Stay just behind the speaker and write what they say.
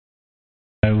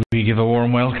We give a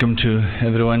warm welcome to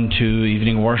everyone to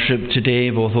evening worship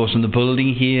today, both those in the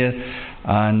building here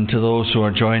and to those who are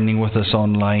joining with us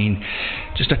online.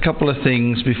 Just a couple of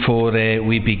things before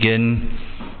we begin.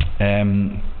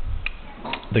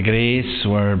 The Greys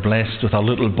were blessed with a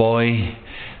little boy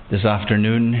this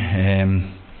afternoon,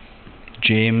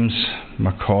 James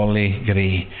Macaulay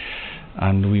Gray,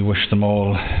 and we wish them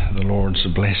all the Lord's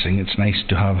blessing. It's nice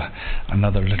to have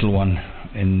another little one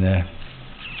in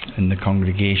the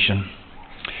congregation.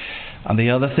 And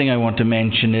the other thing I want to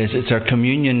mention is it's our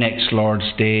communion next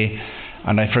Lord's Day,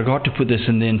 and I forgot to put this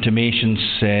in the intimations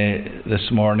this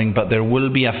morning, but there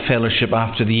will be a fellowship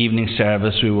after the evening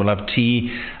service. We will have tea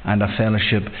and a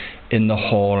fellowship in the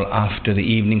hall after the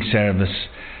evening service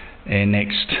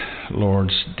next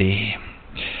Lord's Day.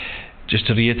 Just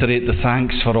to reiterate the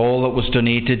thanks for all that was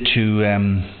donated to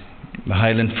the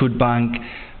Highland Food Bank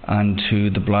and to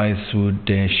the Blythewood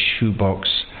Shoebox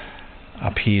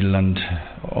Appeal, and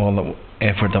all the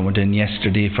effort that went in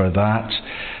yesterday for that,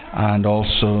 and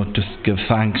also to give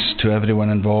thanks to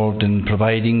everyone involved in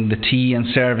providing the tea and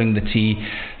serving the tea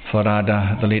for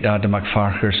the late Ada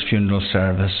McFarker's funeral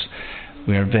service.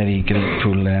 We are very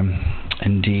grateful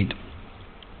indeed.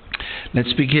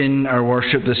 Let's begin our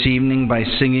worship this evening by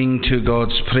singing to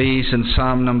God's praise in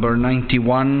Psalm number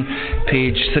 91,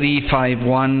 page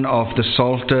 351 of the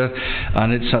Psalter,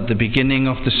 and it's at the beginning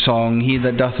of the song. He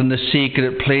that doth in the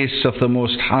secret place of the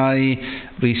Most High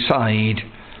reside,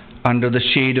 under the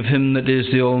shade of him that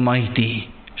is the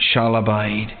Almighty shall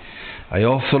abide. I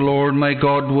of the Lord my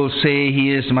God will say,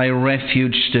 He is my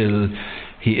refuge still.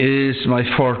 He is my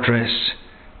fortress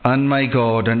and my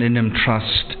God, and in him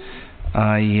trust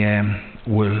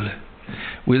We'll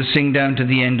sing down to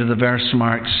the end of the verse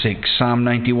marked 6. Psalm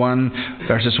 91,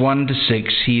 verses 1 to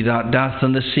 6. He that doth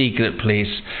in the secret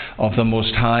place of the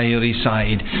Most High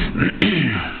reside.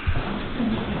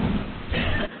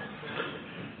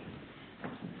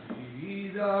 He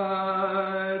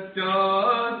that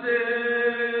doth in the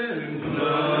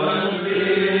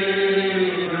secret place of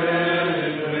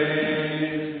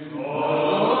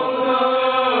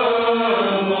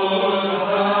the Most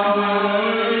High reside,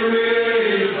 under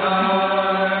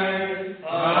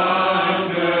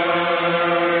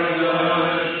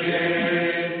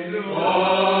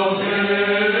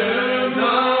the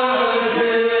shade of him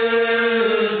that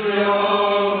is the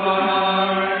Almighty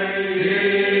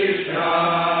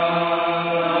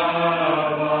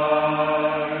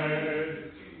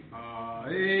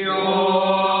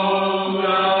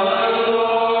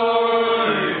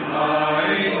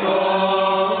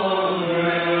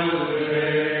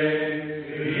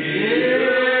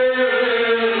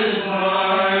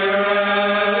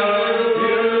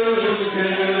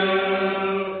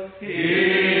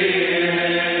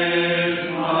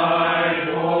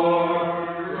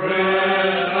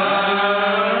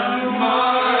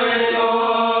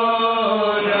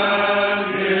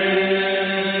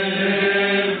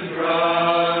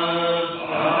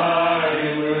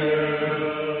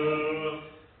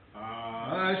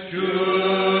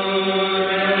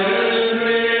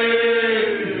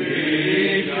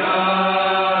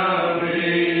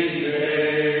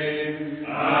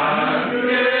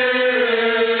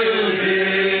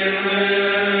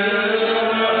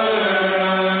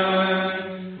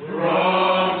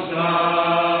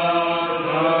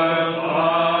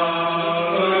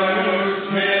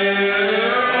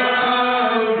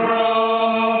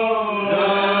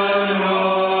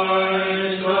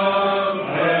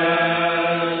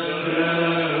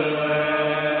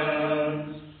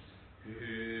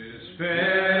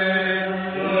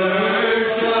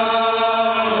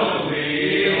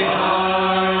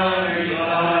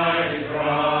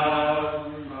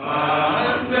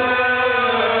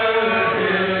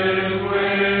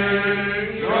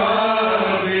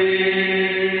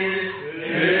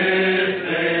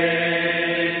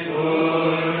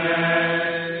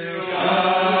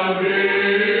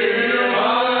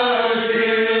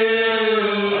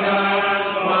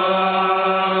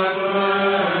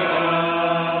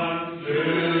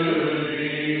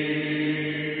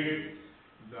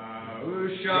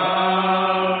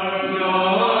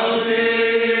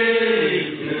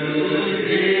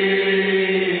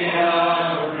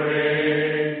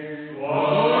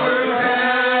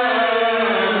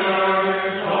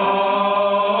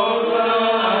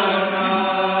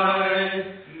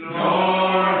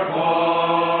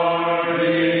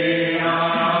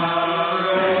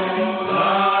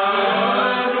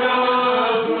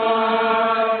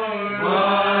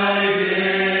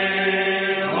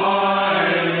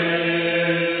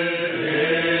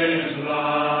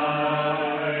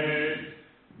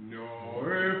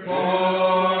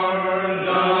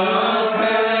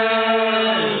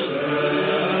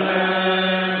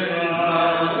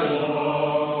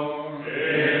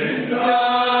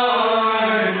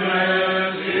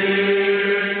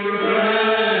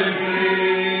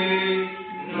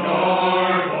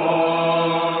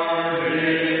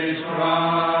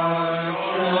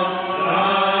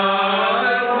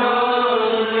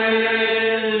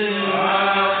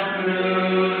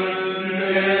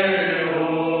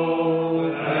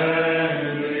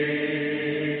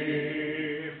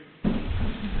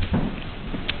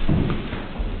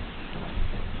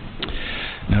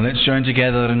Let's join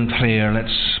together in prayer.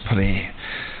 Let's pray.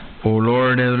 O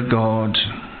Lord our God,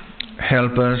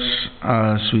 help us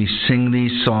as we sing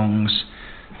these songs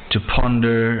to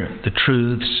ponder the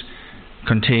truths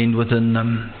contained within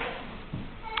them.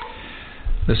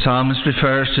 The psalmist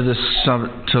refers to the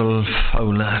subtle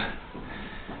fowler,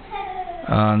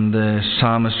 and the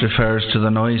psalmist refers to the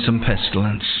noisome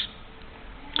pestilence.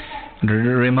 And it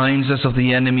reminds us of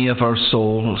the enemy of our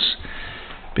souls,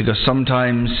 because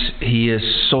sometimes he is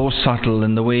so subtle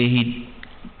in the way he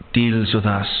deals with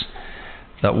us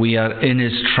that we are in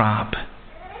his trap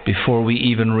before we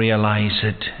even realize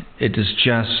it. It is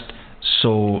just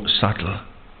so subtle.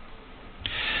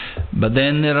 But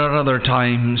then there are other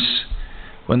times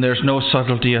when there's no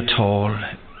subtlety at all.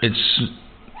 It's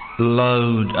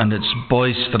loud and it's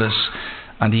boisterous,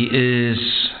 and he is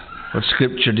what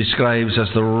Scripture describes as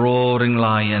the roaring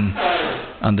lion,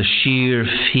 and the sheer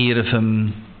fear of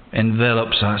him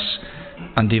envelops us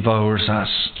and devours us.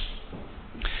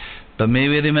 But may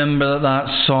we remember that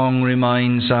that song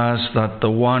reminds us that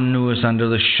the one who is under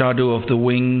the shadow of the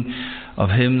wing of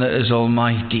him that is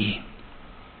almighty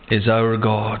is our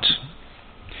God.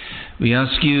 We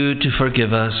ask you to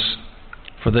forgive us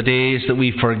for the days that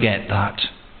we forget that,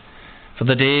 for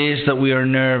the days that we are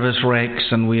nervous wrecks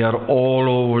and we are all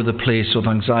over the place with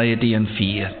anxiety and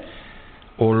fear.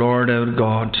 O Lord our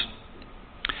God,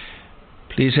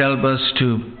 please help us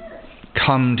to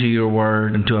come to your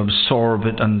word and to absorb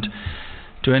it, and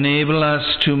to enable us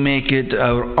to make it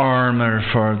our armour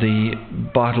for the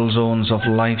battle zones of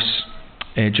life's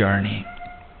journey.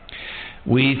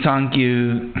 We thank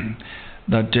you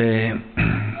that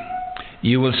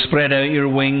you will spread out your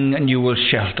wing and you will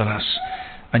shelter us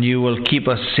and you will keep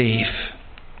us safe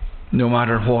no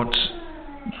matter what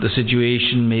the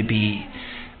situation may be.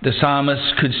 The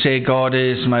psalmist could say, God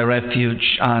is my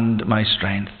refuge and my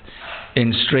strength,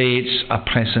 in straits a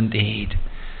present aid.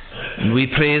 And we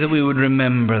pray that we would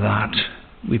remember that.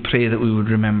 We pray that we would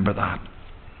remember that.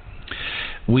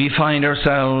 We find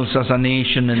ourselves as a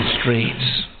nation in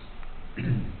straits,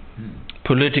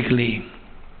 politically,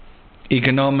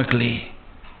 economically,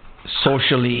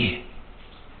 socially,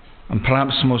 and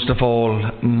perhaps most of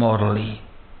all, morally.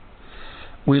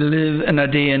 We live in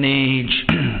a day and age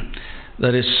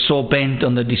that is so bent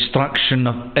on the destruction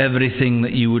of everything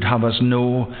that you would have us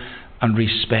know and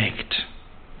respect.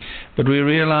 But we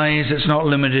realize it's not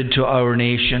limited to our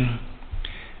nation.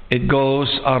 It goes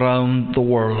around the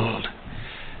world.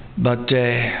 But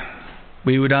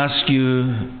we would ask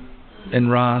you in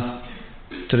wrath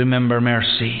to remember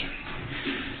mercy.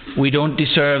 We don't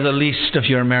deserve the least of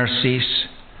your mercies,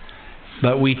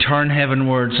 but we turn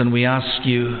heavenwards and we ask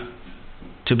you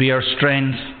to be our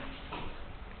strength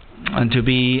and to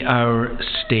be our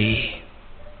stay.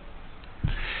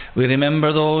 We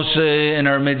remember those in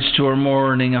our midst who are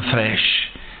mourning afresh.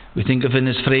 We think of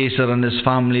Innes Fraser and his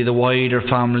family, the wider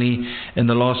family, in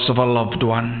the loss of a loved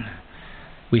one.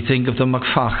 We think of the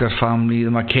McFacher family,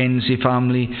 the Mackenzie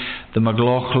family, the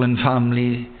McLaughlin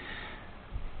family.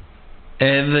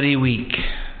 Every week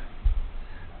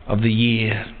of the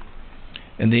year,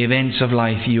 in the events of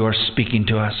life, you are speaking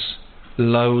to us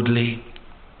loudly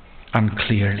and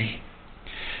clearly.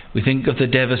 We think of the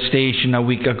devastation a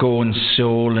week ago in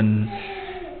Seoul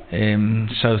in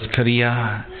South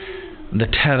Korea, the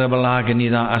terrible agony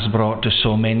that has brought to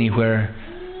so many, where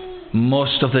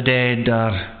most of the dead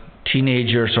are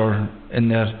teenagers or in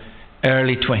their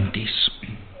early 20s.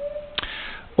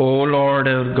 O Lord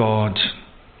our God,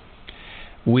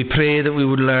 we pray that we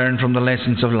would learn from the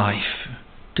lessons of life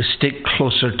to stick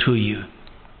closer to you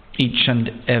each and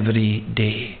every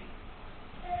day.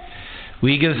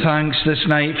 We give thanks this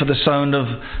night for the sound of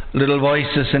little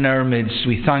voices in our midst.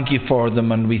 We thank you for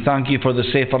them, and we thank you for the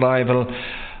safe arrival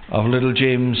of little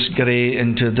James Gray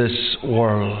into this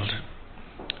world.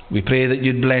 We pray that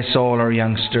you'd bless all our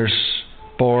youngsters,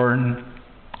 born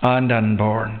and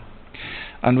unborn.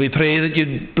 And we pray that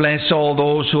you'd bless all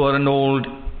those who are in old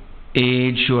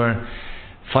age, who are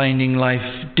finding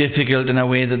life difficult in a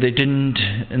way that they didn't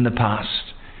in the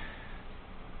past.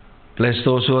 Bless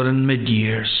those who are in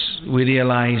mid-years. We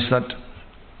realize that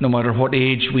no matter what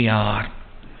age we are,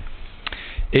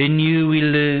 in you we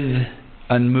live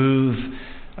and move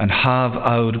and have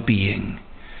our being.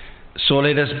 So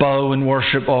let us bow and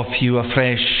worship of you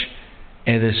afresh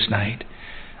this night.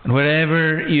 And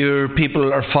wherever your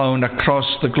people are found across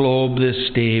the globe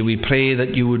this day, we pray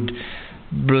that you would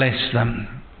bless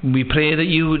them. We pray that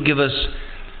you would give us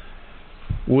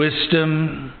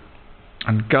wisdom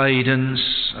and guidance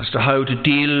as to how to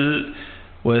deal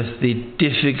with the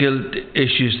difficult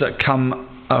issues that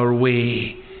come our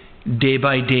way day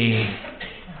by day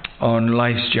on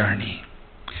life's journey.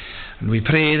 And we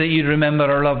pray that you'd remember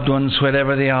our loved ones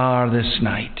wherever they are this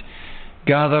night.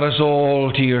 Gather us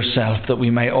all to yourself, that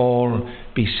we may all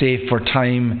be safe for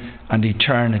time and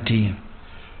eternity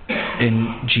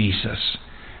in Jesus.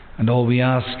 And all we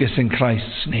ask is in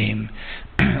Christ's name.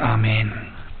 Amen.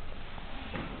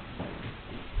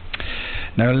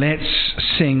 Now let's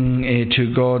sing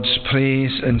to God's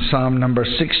praise in Psalm number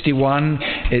 61.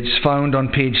 It's found on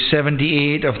page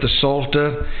 78 of the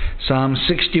Psalter. Psalm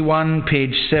 61,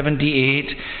 page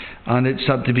 78. And it's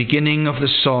at the beginning of the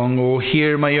song. "O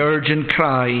hear my urgent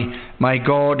cry, my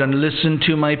God, and listen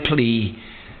to my plea.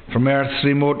 From earth's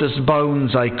remotest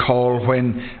bounds I call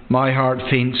when my heart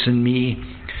faints in me.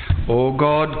 O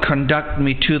God, conduct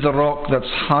me to the rock that's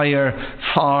higher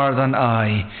far than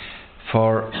I.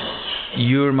 For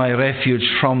you're my refuge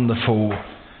from the foe,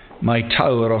 my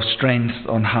tower of strength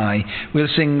on high." We'll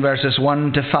sing verses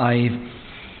 1 to 5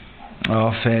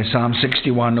 of Psalm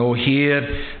 61. "O hear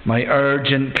my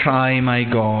urgent cry, my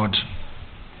God."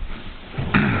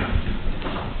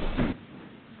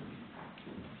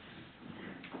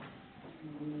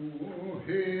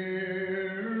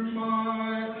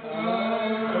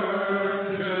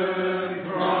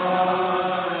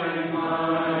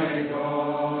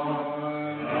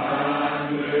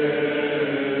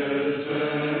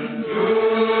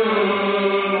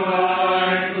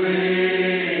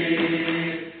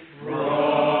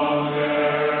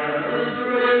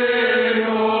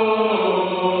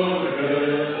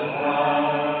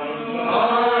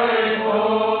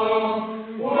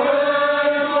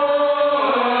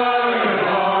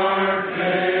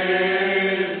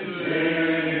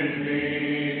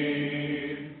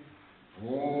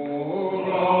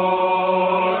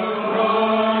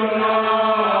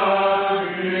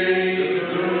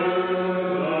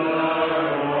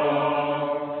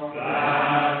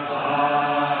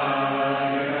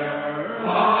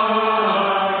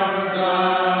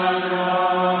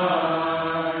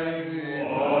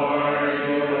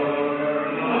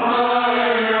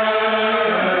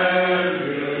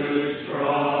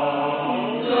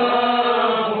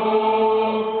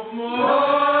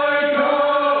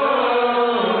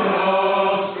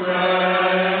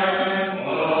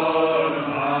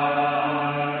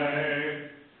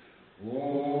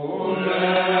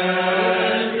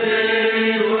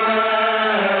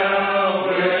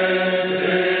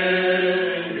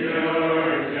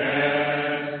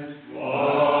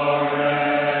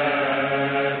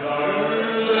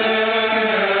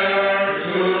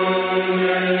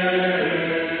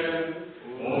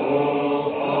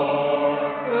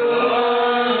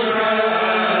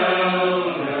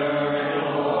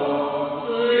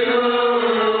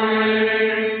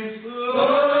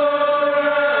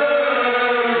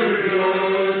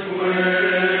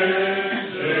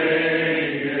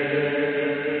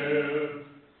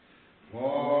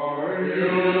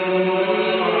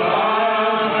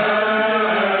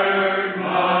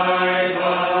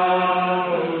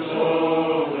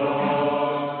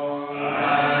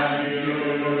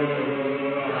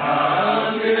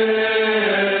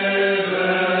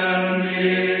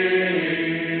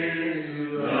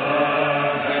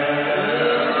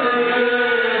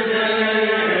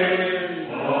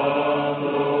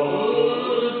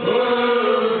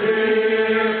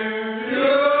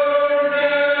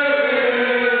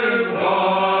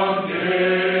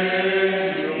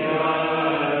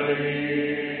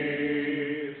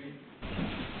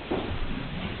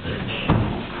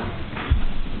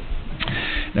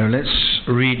 Now let's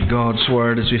read God's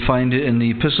Word as we find it in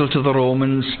the Epistle to the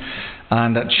Romans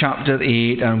and at chapter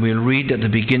 8, and we'll read at the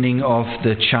beginning of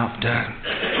the chapter.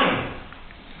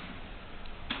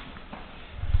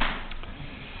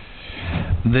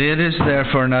 "There is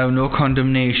therefore now no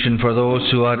condemnation for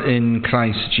those who are in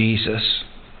Christ Jesus.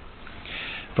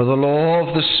 For the law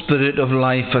of the Spirit of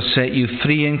life has set you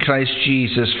free in Christ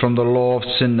Jesus from the law of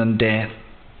sin and death.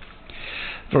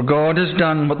 For God has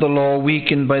done what the law,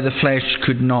 weakened by the flesh,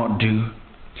 could not do.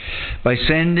 By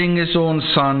sending his own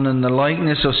Son in the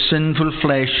likeness of sinful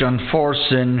flesh, and for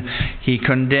sin, he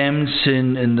condemned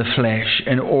sin in the flesh,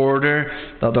 in order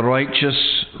that the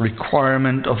righteous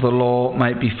requirement of the law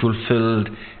might be fulfilled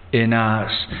in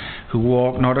us, who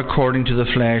walk not according to the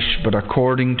flesh, but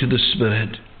according to the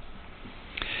Spirit.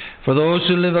 For those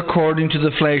who live according to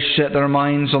the flesh set their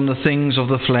minds on the things of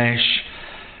the flesh,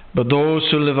 but those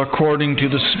who live according to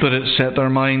the Spirit set their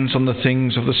minds on the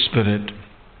things of the Spirit.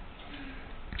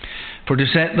 For to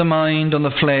set the mind on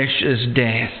the flesh is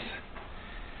death,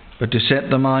 but to set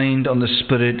the mind on the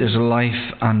Spirit is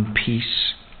life and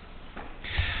peace.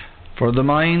 For the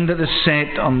mind that is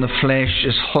set on the flesh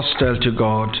is hostile to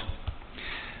God,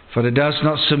 for it does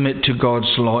not submit to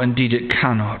God's law, indeed it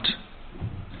cannot.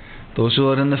 Those who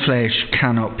are in the flesh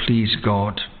cannot please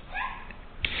God.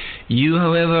 You,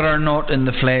 however, are not in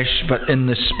the flesh, but in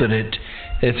the Spirit,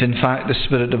 if in fact the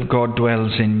Spirit of God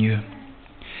dwells in you.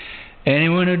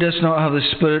 Anyone who does not have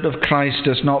the Spirit of Christ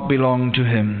does not belong to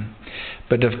him.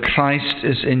 But if Christ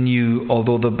is in you,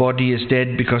 although the body is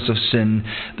dead because of sin,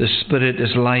 the Spirit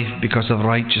is life because of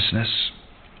righteousness.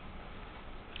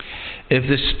 If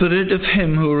the Spirit of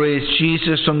him who raised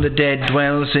Jesus from the dead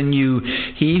dwells in you,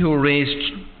 he who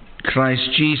raised Christ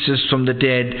Jesus from the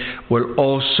dead will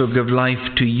also give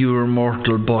life to your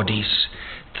mortal bodies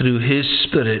through his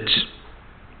Spirit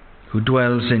who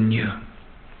dwells in you.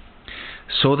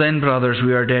 So then, brothers,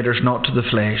 we are debtors not to the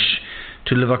flesh,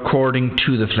 to live according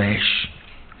to the flesh.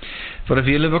 For if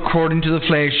you live according to the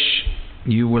flesh,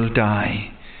 you will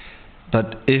die.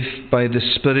 But if by the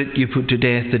Spirit you put to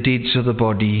death the deeds of the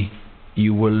body,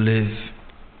 you will live.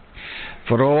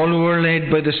 For all who are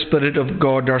led by the Spirit of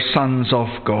God are sons of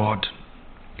God.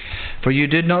 For you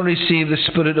did not receive the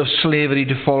spirit of slavery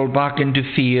to fall back into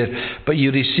fear, but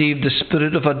you received the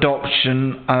Spirit of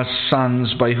adoption as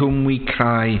sons, by whom we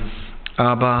cry,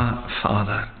 Abba,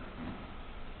 Father.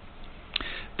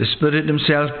 The Spirit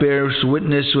himself bears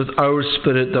witness with our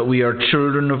spirit that we are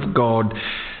children of God,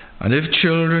 and if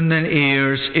children, then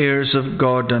heirs, heirs of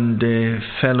God, and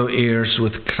fellow heirs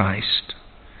with Christ,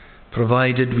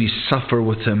 provided we suffer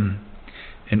with him,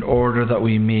 in order that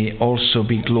we may also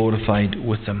be glorified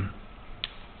with him.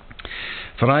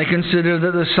 For I consider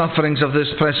that the sufferings of this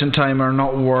present time are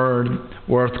not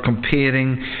worth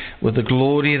comparing with the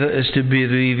glory that is to be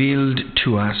revealed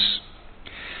to us.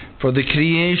 For the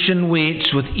creation waits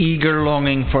with eager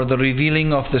longing for the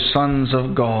revealing of the sons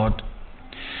of God.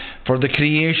 For the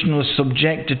creation was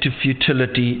subjected to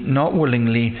futility, not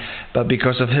willingly, but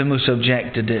because of him who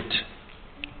subjected it,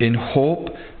 in hope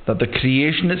that the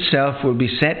creation itself will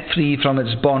be set free from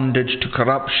its bondage to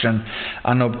corruption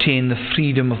and obtain the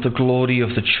freedom of the glory of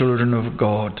the children of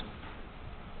God.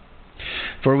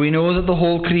 For we know that the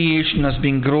whole creation has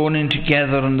been groaning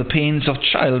together in the pains of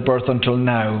childbirth until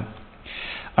now.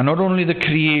 And not only the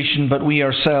creation, but we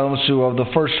ourselves who are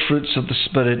the first fruits of the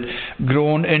Spirit,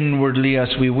 groan inwardly as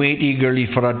we wait eagerly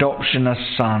for adoption as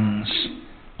sons,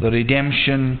 the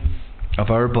redemption of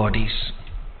our bodies.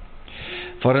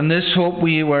 For in this hope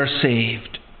we were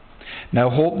saved. Now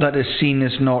hope that is seen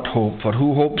is not hope, for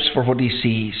who hopes for what he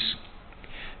sees?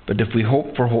 But if we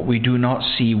hope for what we do not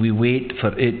see, we wait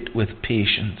for it with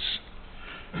patience.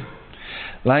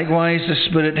 Likewise, the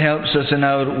Spirit helps us in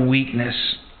our weakness.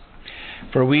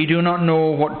 For we do not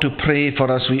know what to pray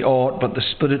for as we ought, but the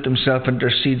Spirit himself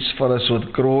intercedes for us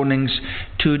with groanings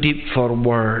too deep for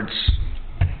words.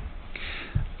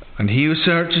 And he who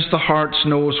searches the hearts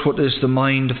knows what is the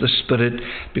mind of the Spirit,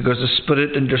 because the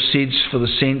Spirit intercedes for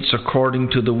the saints according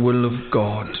to the will of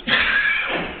God.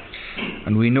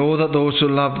 And we know that those who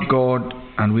love God,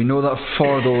 and we know that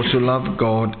for those who love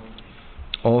God,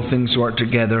 all things work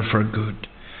together for good,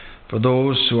 for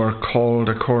those who are called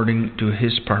according to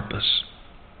his purpose.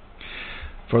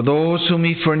 For those whom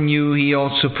he foreknew, he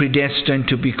also predestined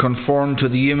to be conformed to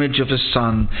the image of his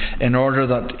Son, in order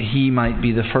that he might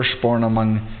be the firstborn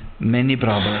among many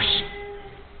brothers.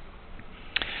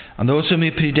 And those whom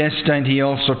he predestined, he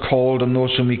also called, and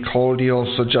those whom he called, he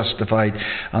also justified,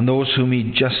 and those whom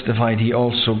he justified, he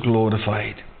also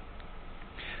glorified.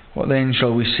 What then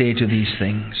shall we say to these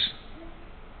things?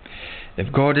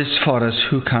 If God is for us,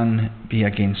 who can be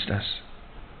against us?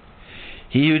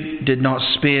 He who did not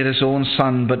spare his own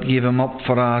Son, but gave him up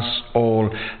for us all,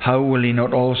 how will he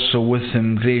not also with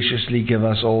him graciously give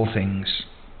us all things?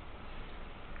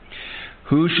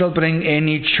 Who shall bring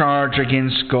any charge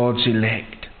against God's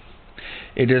elect?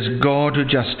 It is God who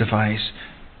justifies.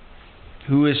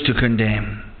 Who is to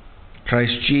condemn?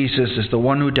 Christ Jesus is the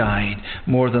one who died,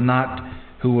 more than that,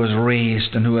 who was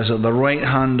raised, and who is at the right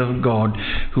hand of God,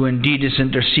 who indeed is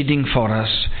interceding for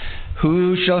us.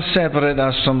 Who shall separate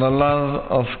us from the love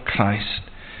of Christ?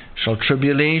 Shall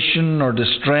tribulation, or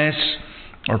distress,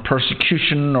 or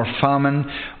persecution, or famine,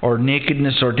 or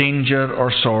nakedness, or danger,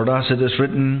 or sword? As it is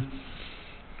written,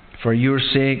 for your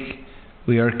sake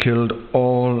we are killed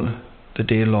all the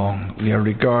day long. We are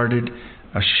regarded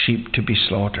as sheep to be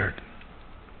slaughtered.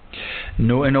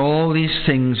 No, in all these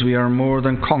things we are more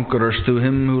than conquerors through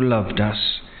him who loved us.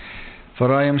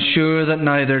 For I am sure that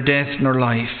neither death nor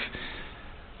life,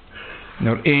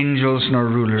 nor angels nor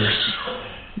rulers,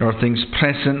 nor things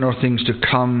present nor things to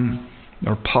come,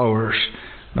 nor powers,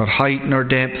 nor height nor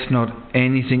depth, nor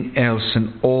anything else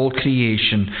in all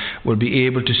creation will be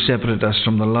able to separate us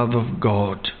from the love of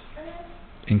God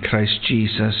in Christ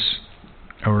Jesus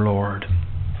our Lord.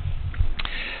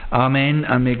 Amen,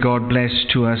 and may God bless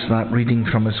to us that reading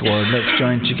from His Word. Let's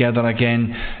join together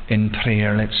again in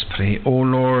prayer. Let's pray. O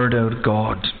Lord our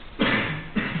God,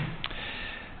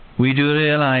 we do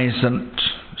realize that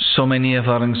so many of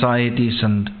our anxieties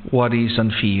and worries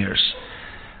and fears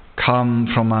come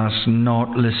from us not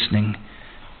listening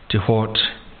to what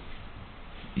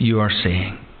you are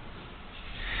saying.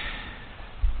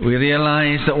 We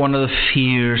realize that one of the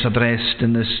fears addressed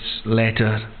in this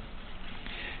letter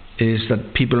is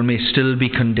that people may still be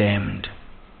condemned.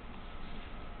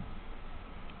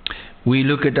 We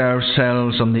look at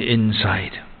ourselves on the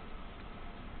inside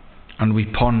and we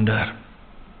ponder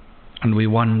and we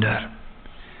wonder.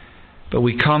 But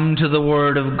we come to the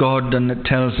Word of God and it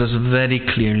tells us very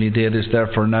clearly, there is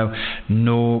therefore now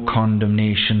no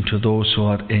condemnation to those who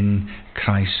are in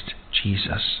Christ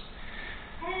Jesus.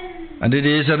 And it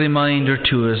is a reminder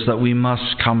to us that we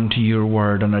must come to your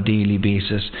Word on a daily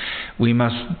basis. We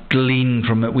must glean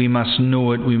from it. We must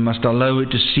know it. We must allow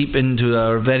it to seep into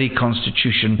our very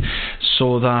constitution,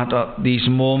 so that at these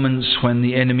moments when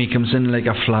the enemy comes in like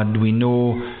a flood, we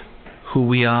know who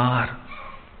we are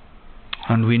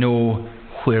and we know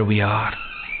where we are.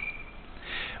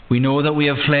 We know that we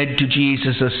have fled to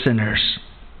Jesus as sinners,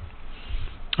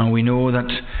 and we know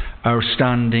that our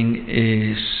standing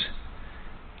is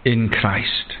in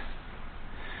Christ.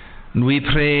 And we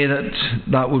pray that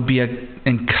that would be an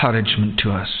encouragement to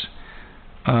us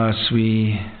as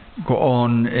we go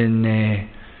on in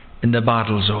the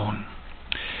battle zone.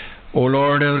 O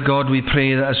Lord our God, we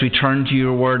pray that as we turn to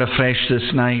your Word afresh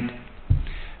this night,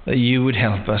 that you would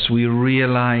help us. We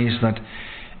realize that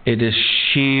it is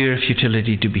sheer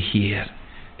futility to be here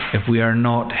if we are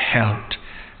not helped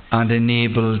and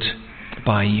enabled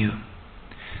by you.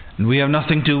 And we have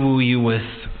nothing to woo you with.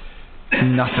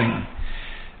 Nothing.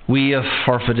 We have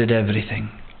forfeited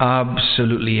everything.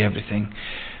 Absolutely everything.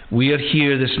 We are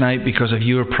here this night because of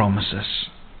your promises.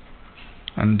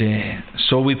 And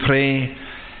so we pray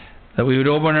that we would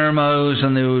open our mouths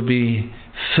and they would be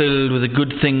filled with the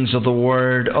good things of the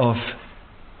Word of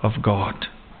God.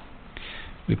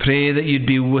 We pray that you'd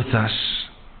be with us,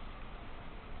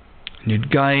 and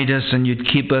you'd guide us, and you'd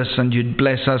keep us, and you'd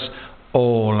bless us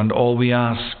all. And all we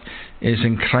ask is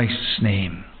in Christ's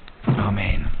name.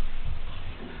 Amen.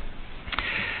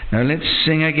 Now let's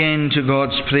sing again to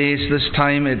God's praise. This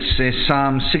time it's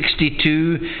Psalm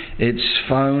 62. It's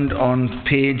found on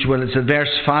page, it's at verse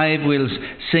 5. We'll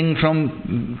sing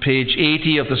from page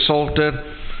 80 of the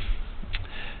Psalter.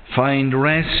 Find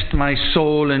rest, my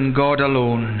soul, in God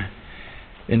alone.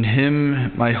 In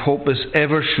Him my hope is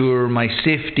ever sure, my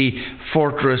safety,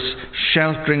 fortress,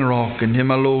 sheltering rock. In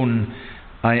Him alone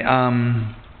I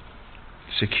am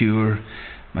secure.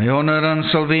 My honour and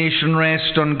salvation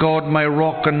rest on God, my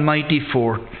rock and mighty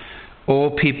fort. O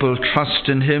people, trust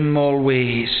in Him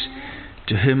always.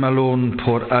 To Him alone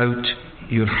pour out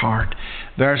your heart.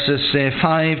 Verses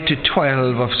 5 to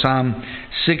 12 of Psalm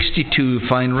 62.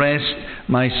 Find rest,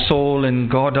 my soul, in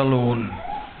God alone.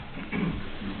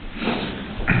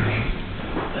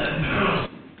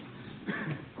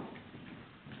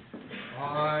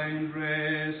 Find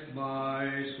rest,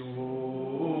 my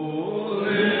soul,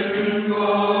 in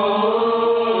God.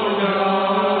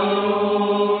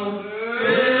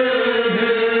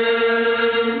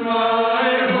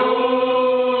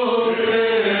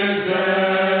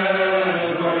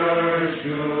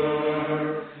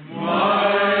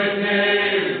 My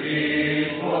name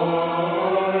before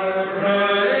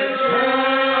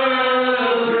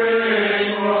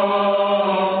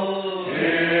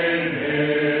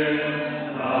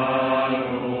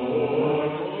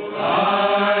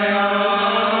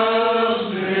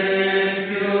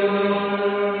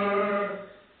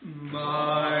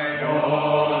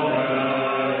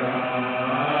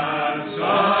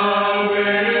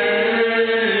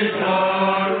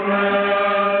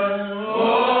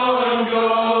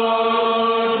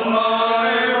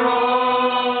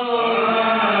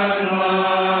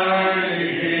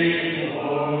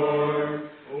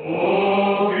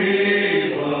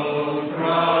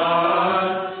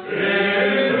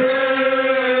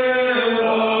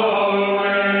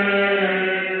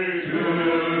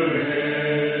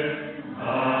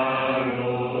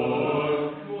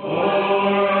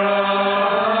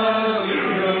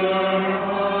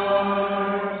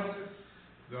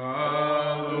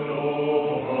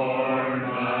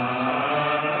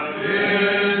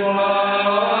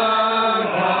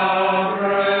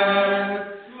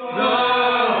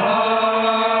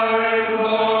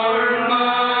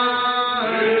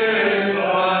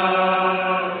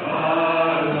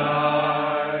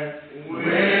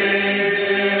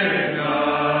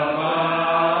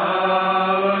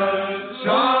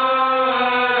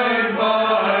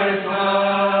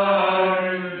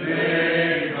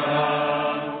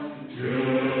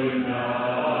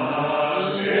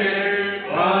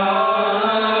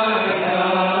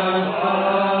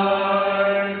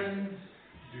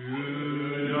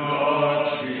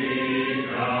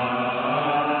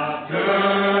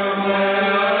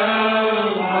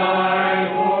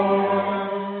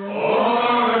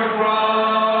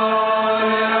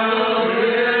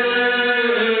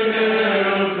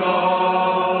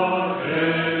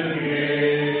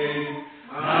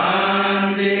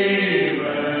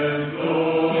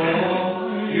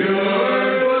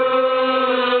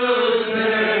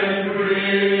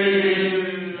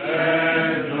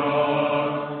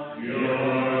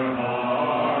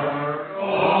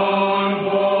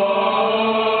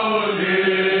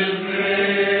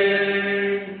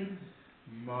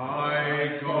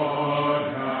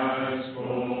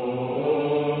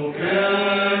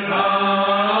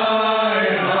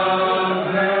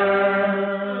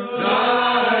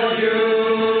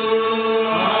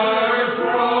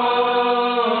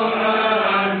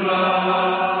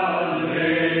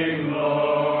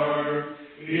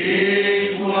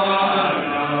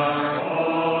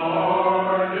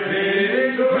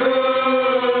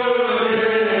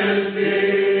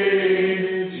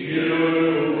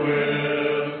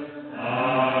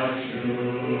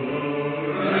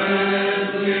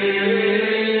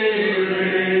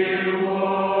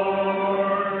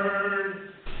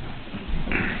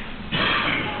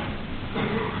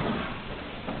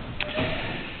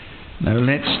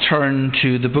turn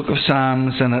to the book of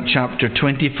Psalms and at chapter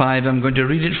 25. I'm going to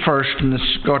read it first in the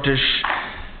Scottish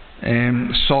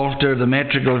Psalter, the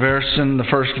metrical version, the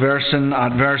first version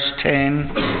at verse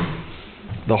 10.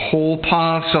 The whole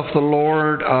paths of the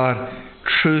Lord are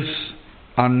truth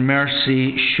and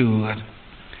mercy sure,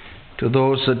 to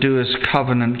those that do his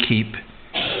covenant keep,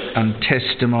 and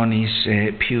testimonies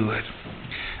pure.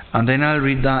 And then I'll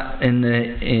read that in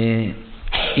the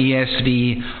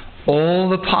ESV. All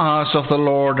the paths of the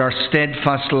Lord are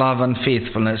steadfast love and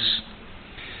faithfulness,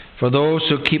 for those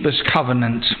who keep his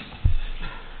covenant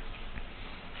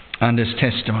and his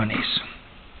testimonies.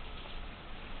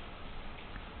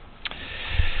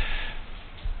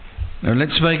 Now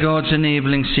let's, by God's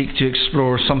enabling, seek to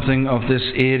explore something of this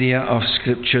area of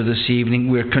Scripture this evening.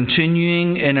 We're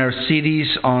continuing in our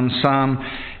series on Psalm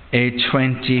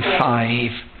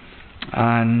 25.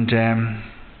 And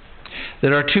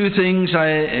there are two things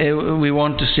we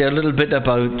want to say a little bit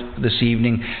about this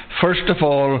evening. First of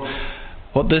all,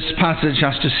 what this passage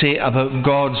has to say about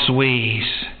God's ways.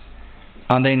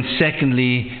 And then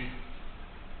secondly,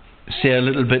 say a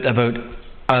little bit about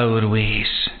our ways.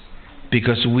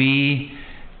 Because we,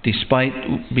 despite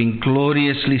being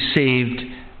gloriously saved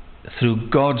through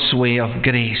God's way of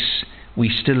grace, we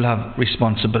still have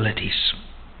responsibilities.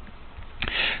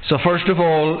 So first of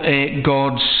all,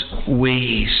 God's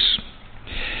ways.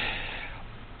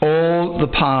 All the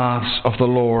paths of the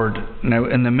Lord. Now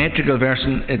in the metrical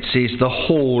version it says the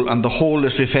whole, and the whole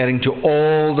is referring to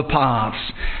all the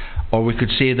paths. Or we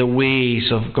could say the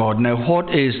ways of God. Now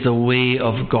what is the way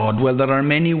of God? Well, there are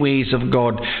many ways of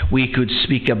God we could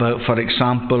speak about. For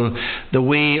example, the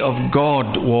way of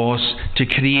God was to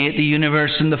create the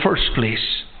universe in the first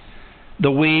place.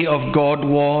 The way of God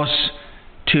was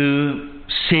to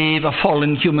save a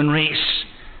fallen human race.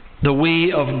 The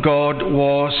way of God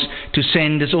was to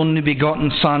send his only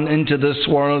begotten Son into this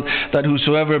world, that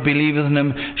whosoever believeth in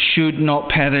him should not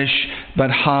perish, but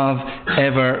have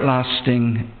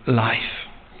everlasting life.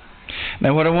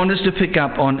 Now what I want us to pick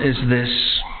up on is this,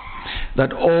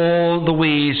 that all the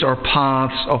ways or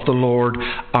paths of the Lord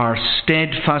are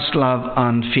steadfast love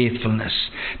and faithfulness.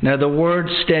 Now the word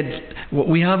what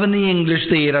we have in the English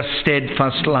there as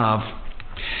steadfast love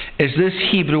is this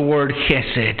Hebrew word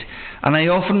chesed. And I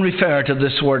often refer to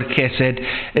this word chesed.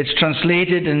 It's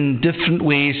translated in different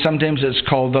ways. Sometimes it's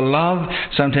called the love.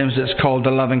 Sometimes it's called the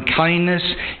loving kindness.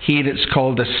 Here it's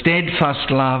called the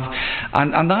steadfast love.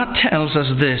 And that tells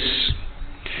us this.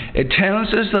 It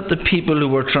tells us that the people who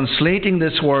were translating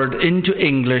this word into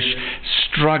English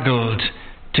struggled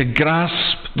to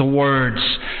grasp the words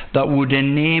that would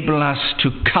enable us to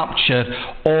capture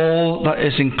all that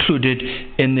is included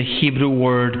in the Hebrew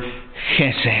word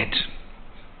chesed.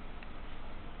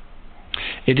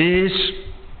 It is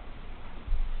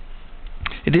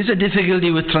a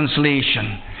difficulty with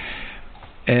translation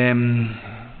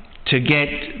to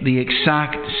get the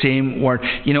exact same word.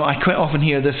 You know, I quite often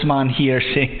hear this man here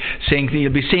saying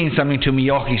he'll be saying something to me.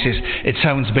 He says it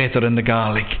sounds better in the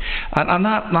Gaelic, and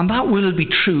that will be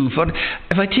true. For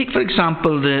if I take, for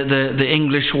example, the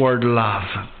English word love,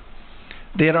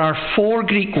 there are 4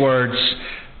 Greek words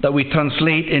that we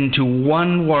translate into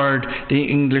one word, the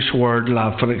English word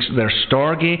love. There's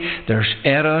storge, there's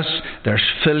eros, there's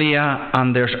philia,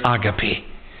 and there's agape.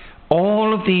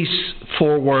 All of these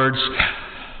 4 words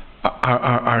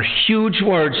are huge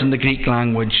words in the Greek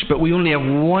language, but we only have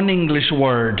one English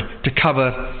word to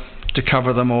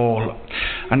cover them all.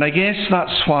 And I guess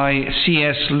that's why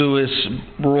C.S. Lewis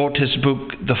wrote his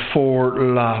book, The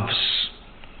Four Loves.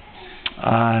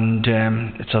 And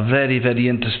it's a very, very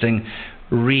interesting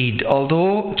read.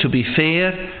 Although, to be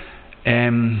fair,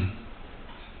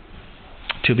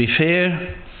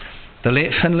 the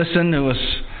late Finlayson,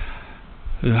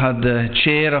 who had the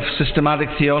chair of systematic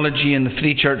theology in the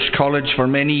Free Church College for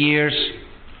many years,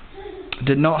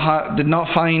 did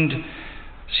not find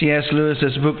C.S.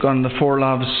 Lewis's book on the Four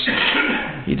Loves.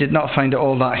 He did not find it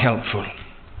all that helpful.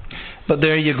 But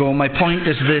there you go. My point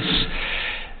is this: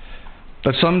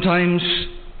 that sometimes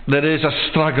there is a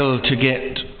struggle to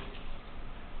get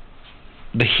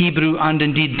the Hebrew and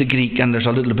indeed the Greek, and there's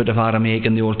a little bit of Aramaic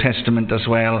in the Old Testament as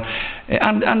well,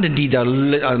 and indeed a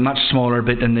much smaller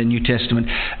bit in the New Testament.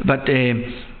 But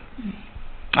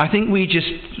I think we just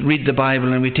read the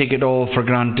Bible and we take it all for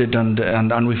granted,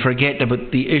 and we forget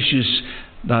about the issues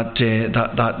that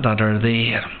are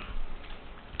there.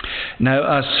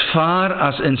 Now, as far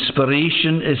as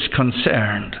inspiration is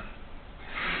concerned,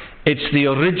 it's the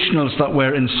originals that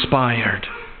were inspired.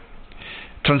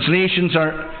 Translations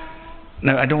are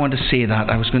Now, I don't want to say that.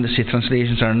 I was going to say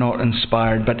translations are not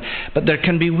inspired, but there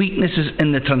can be weaknesses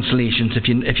in the translations,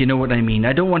 if you know what I mean.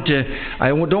 I don't want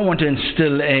to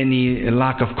instill any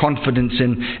lack of confidence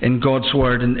in God's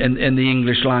word in the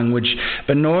English language,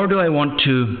 but nor do I want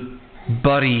to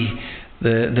bury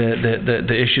the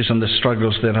issues and the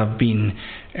struggles that have been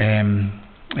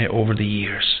over the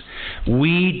years.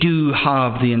 We do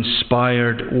have the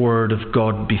inspired Word of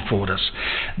God before us.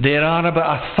 There are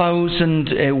about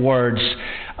 1,000 words,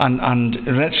 and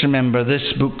let's remember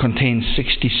this book contains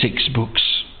 66 books.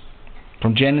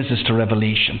 From Genesis to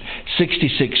Revelation,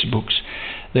 66 books.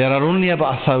 There are only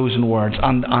about 1,000 words,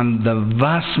 and the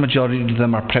vast majority of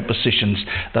them are prepositions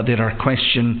that there are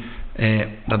question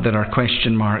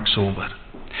marks over.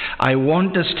 I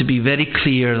want us to be very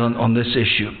clear on this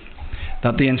issue,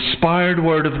 that the inspired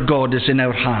Word of God is in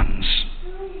our hands,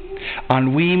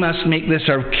 and we must make this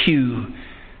our cue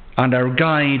and our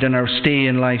guide and our stay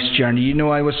in life's journey. You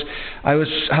know, I was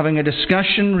having a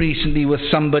discussion recently with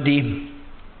somebody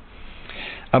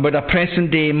about a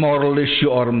present day moral issue,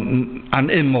 or an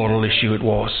immoral issue it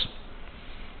was.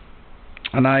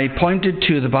 And I pointed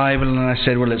to the Bible and I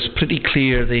said, well, it's pretty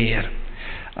clear there.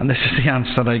 And this is the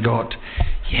answer I got.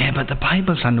 Yeah, but the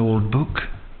Bible's an old book.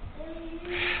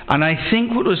 And I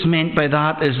think what was meant by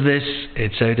that is this: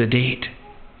 it's out of date.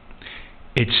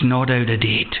 It's not out of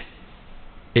date.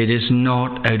 It is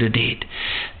not out of date.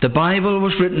 The Bible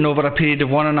was written over a period of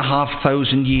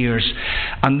 1,500 years,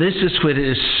 and this is where it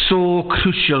is so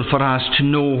crucial for us to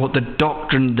know what the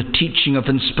doctrine, the teaching of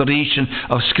inspiration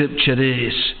of Scripture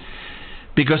is.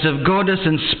 Because if God has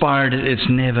inspired it, it's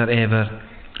never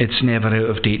out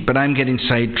of date. But I'm getting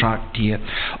sidetracked here.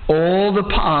 All the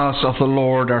paths of the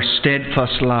Lord are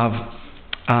steadfast love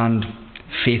and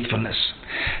faithfulness.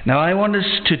 Now I want us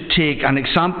to take an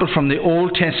example from the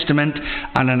Old Testament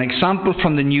and an example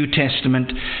from the New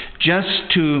Testament,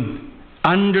 just to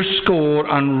underscore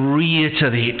and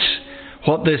reiterate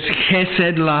what this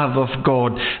chesed love of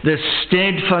God, this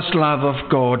steadfast love of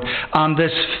God, and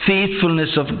this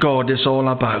faithfulness of God is all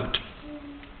about.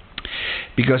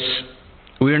 Because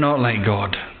we're not like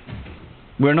God.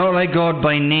 We're not like God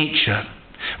by nature.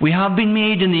 We have been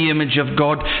made in the image of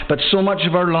God, but so much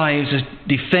of our lives is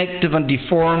defective and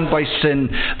deformed by sin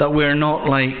that we're not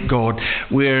like God.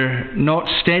 We're not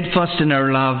steadfast in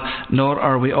our love, nor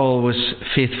are we always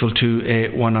faithful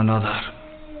to one another.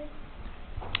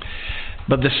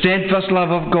 But the steadfast love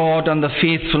of God and the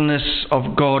faithfulness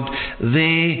of God,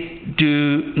 they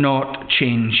do not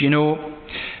change. You know,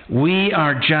 we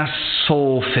are just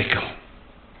so fickle.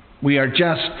 We are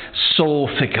just so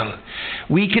fickle.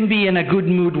 We can be in a good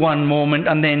mood one moment,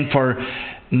 and then for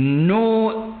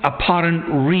no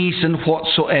apparent reason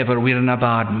whatsoever, we're in a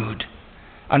bad mood.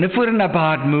 And if we're in a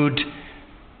bad mood,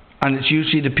 and it's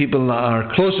usually the people that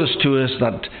are closest to us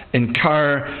that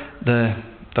incur the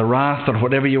wrath, or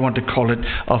whatever you want to call it,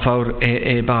 of our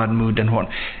a bad mood and what.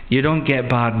 You don't get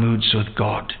bad moods with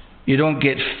God. You don't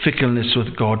get fickleness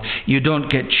with God. You don't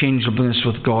get changeableness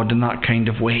with God in that kind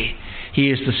of way. He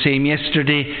is the same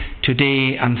yesterday,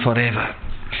 today, and forever.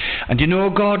 And you know,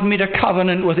 God made a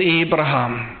covenant with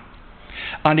Abraham.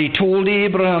 And he told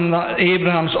Abraham that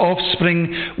Abraham's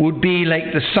offspring would be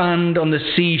like the sand on the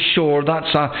seashore.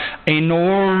 That's an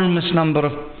enormous number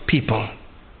of people.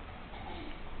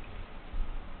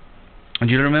 And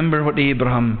you remember what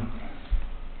Abraham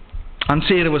and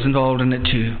Sarah was involved in it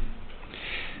too.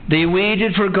 They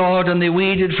waited for God, and they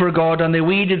waited for God, and they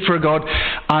waited for God,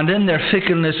 and in their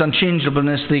fickleness and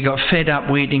changeableness they got fed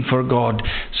up waiting for God.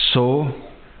 So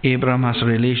Abraham has a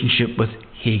relationship with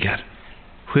Hagar.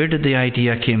 Where did the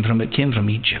idea came from? It came from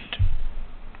Egypt.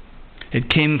 It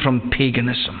came from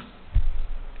paganism.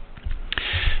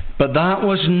 But that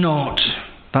was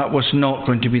not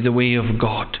going to be the way of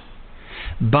God.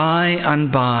 By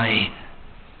and by,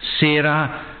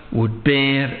 Sarah would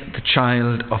bear the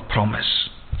child of promise.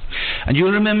 And you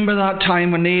remember that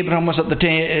time when Abraham was at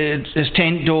his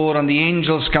tent door, and the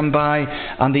angels come by,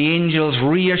 and the angels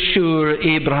reassure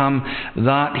Abraham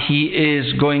that he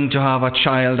is going to have a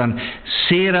child, and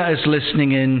Sarah is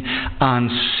listening in,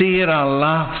 and Sarah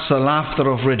laughs the laughter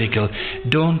of ridicule.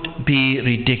 Don't be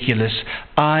ridiculous.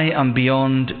 I am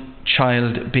beyond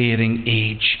childbearing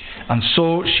age. And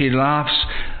so she laughs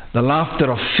the laughter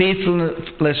of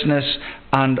faithlessness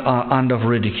and of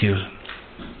ridicule.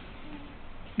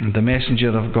 And the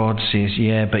messenger of God says,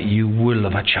 yeah, but you will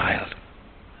have a child.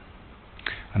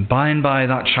 And by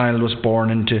that child was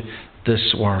born into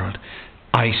this world,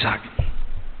 Isaac.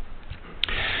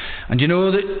 And you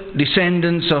know, the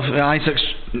descendants of Isaac's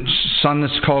son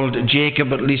is called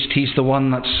Jacob. At least he's the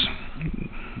one that's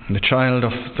the child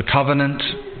of the covenant.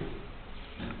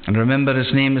 And remember,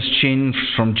 his name has changed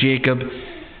from Jacob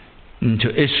into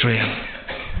Israel.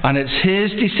 And it's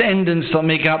his descendants that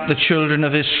make up the children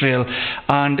of Israel.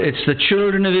 And it's the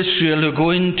children of Israel who go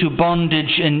into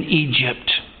bondage in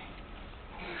Egypt.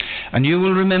 And you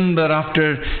will remember,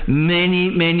 after many,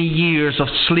 many years of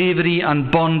slavery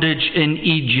and bondage in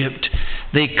Egypt,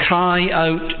 they cry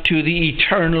out to the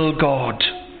eternal God.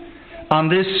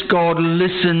 And this God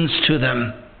listens to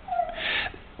them.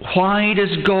 Why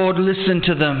does God listen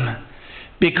to them?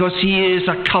 Because he is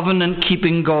a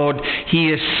covenant-keeping God. He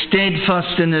is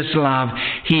steadfast in his love.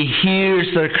 He hears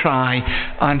their cry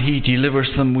and he delivers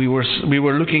them. We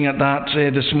were looking at that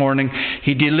this morning.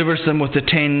 He delivers them with the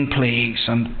 10 plagues.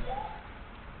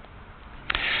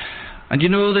 And you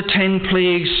know, the 10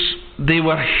 plagues, they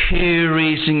were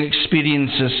hair-raising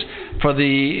experiences for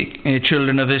the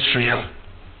children of Israel.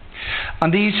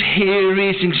 And these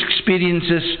hair-raising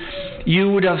experiences,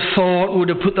 you would have thought, would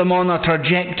have put them on a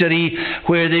trajectory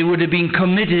where they would have been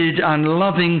committed and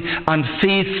loving and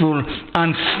faithful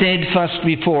and steadfast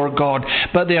before God.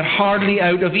 But they're hardly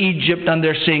out of Egypt, and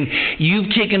they're saying,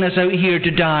 you've taken us out here to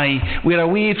die. We're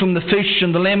away from the fish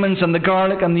and the lemons and the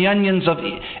garlic and the onions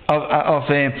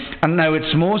and now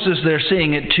it's Moses they're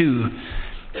saying it to.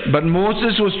 But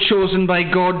Moses was chosen by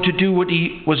God to do what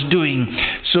he was doing.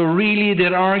 So really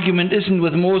their argument isn't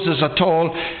with Moses at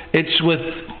all. It's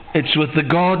with the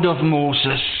God of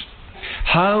Moses.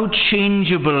 How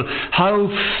changeable, how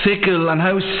fickle, and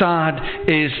how sad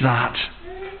is that?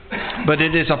 But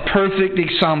it is a perfect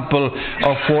example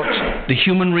of what the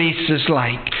human race is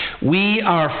like. We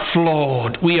are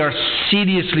flawed. We are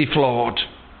seriously flawed.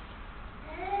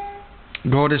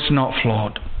 God is not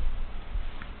flawed.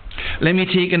 Let me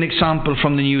take an example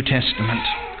from the New Testament.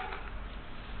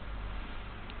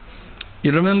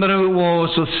 You remember how it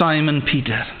was with Simon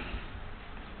Peter?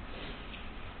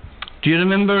 Do you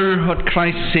remember what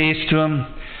Christ says to him?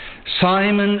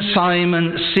 Simon,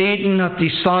 Simon, Satan hath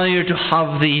desired to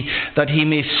have thee, that he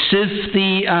may sift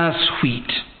thee as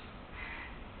wheat.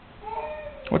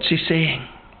 What's he saying?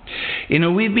 You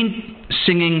know, we've been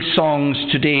singing songs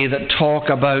today that talk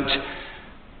about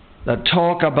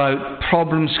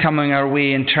problems coming our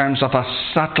way in terms of a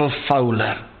subtle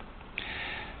fowler.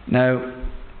 Now,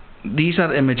 these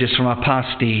are images from a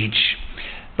past age.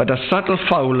 But a subtle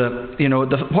fowler, you know, what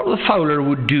the fowler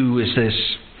would do is this.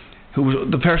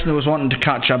 The person who was wanting to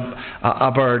catch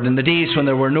a bird, in the days when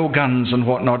there were no guns and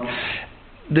whatnot,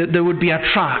 there would be a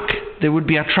track. There would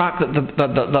be a track that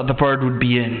the bird would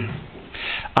be in.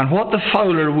 And what the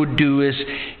fowler would do is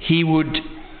he would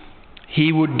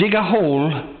dig a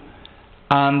hole,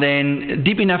 and then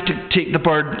deep enough to take the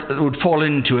bird that would fall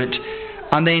into it,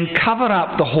 and then cover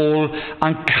up the hole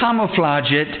and camouflage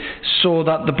it so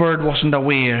that the bird wasn't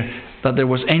aware that there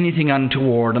was anything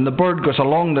untoward. And the bird goes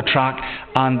along the track,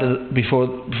 and before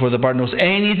the bird knows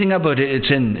anything about it,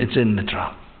 it's in the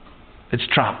trap. It's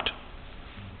trapped.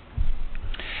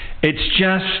 It's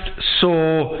just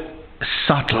so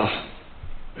subtle.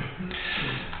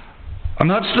 And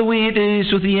that's the way it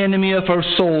is with the enemy of our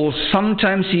souls.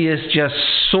 Sometimes he is just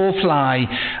so fly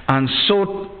and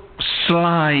so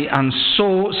sly and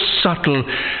so subtle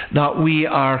that we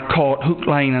are caught hook,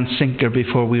 line and sinker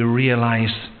before we realize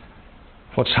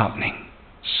what's happening.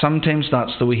 Sometimes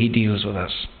that's the way he deals with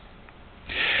us.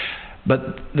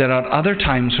 But there are other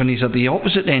times when he's at the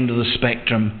opposite end of the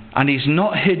spectrum, and he's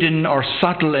not hidden or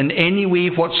subtle in any way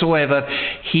whatsoever.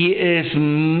 He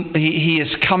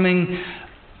is coming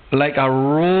like a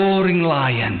roaring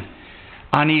lion,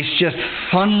 and he's just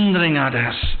thundering at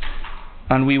us.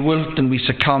 And we wilt and we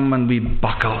succumb and we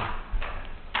buckle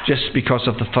just because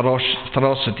of the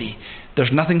ferocity.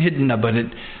 There's nothing hidden about it.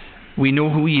 We know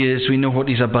who he is, we know what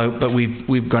he's about, but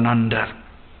we've gone under.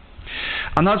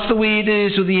 And that's the way it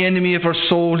is with the enemy of our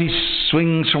soul. He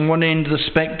swings from one end of the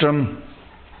spectrum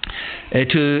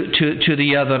to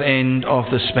the other end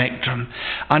of the spectrum.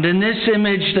 And in this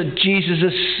image that Jesus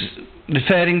is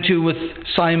referring to with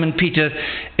Simon Peter,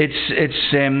 it's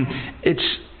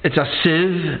a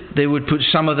sieve. They would put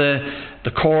some of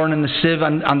the corn in the sieve,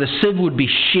 and the sieve would be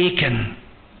shaken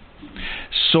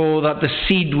so that the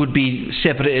seed would be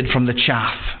separated from the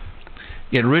chaff.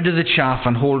 Get rid of the chaff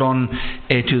and hold on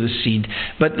to the seed.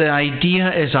 But the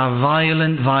idea is a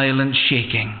violent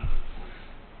shaking.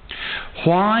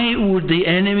 Why would the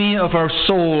enemy of our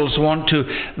souls want to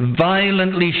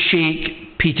violently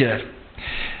shake Peter?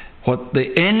 What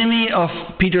the enemy of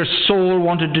Peter's soul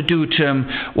wanted to do to him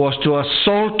was to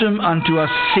assault him and to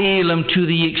assail him to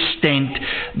the extent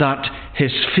that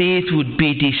his faith would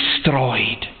be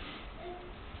destroyed.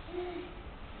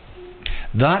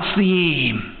 That's the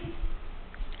aim.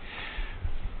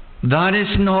 That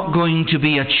is not going to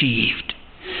be achieved.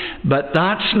 But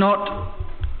that's not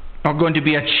going to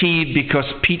be achieved because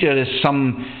Peter is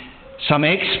some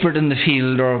expert in the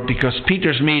field, or because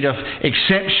Peter's made of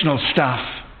exceptional stuff.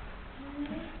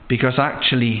 Because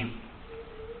actually,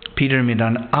 Peter made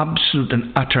an absolute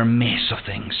and utter mess of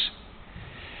things.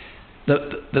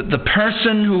 The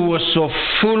person who was so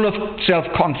full of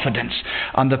self-confidence,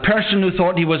 and the person who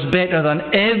thought he was better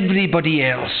than everybody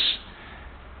else,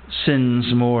 sins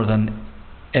more than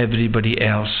everybody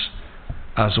else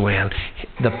as well.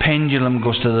 The pendulum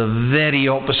goes to the very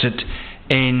opposite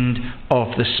end of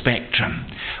the spectrum.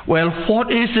 Well,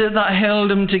 what is it that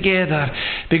held him together?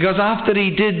 Because after he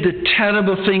did the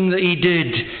terrible thing that he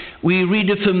did, we read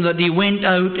of him that he went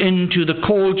out into the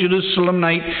cold Jerusalem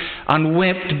night and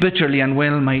wept bitterly, and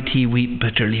well might he weep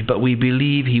bitterly, but we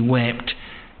believe he wept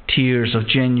tears of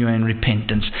genuine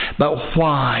repentance. But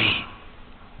why?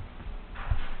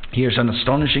 Here's an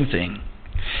astonishing thing.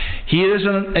 Here is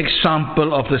an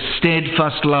example of the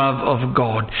steadfast love of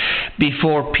God.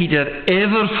 Before Peter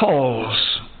ever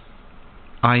falls,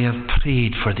 I have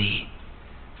prayed for thee,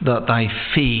 that thy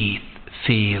faith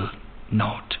fail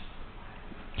not.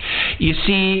 You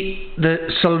see, the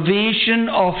salvation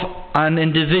of an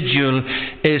individual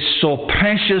is so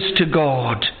precious to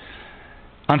God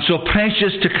and so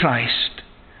precious to Christ.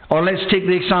 Or let's take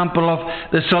the example of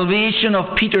the salvation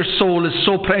of Peter's soul is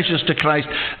so precious to Christ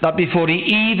that before he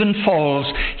even falls,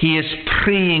 he is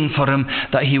praying for him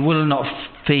that he will not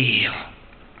fail.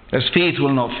 His faith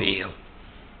will not fail.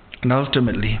 And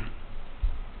ultimately,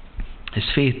 his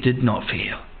faith did not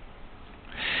fail.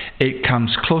 It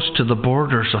comes close to the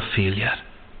borders of failure,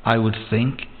 I would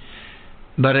think,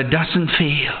 but it doesn't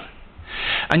fail.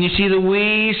 And you see, the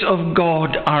ways of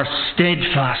God are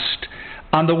steadfast,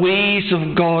 and the ways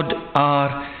of God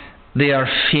are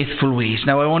faithful ways.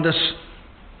 Now I want us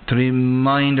to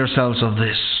remind ourselves of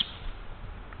this.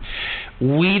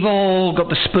 We've all got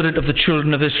the spirit of the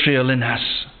children of Israel in us.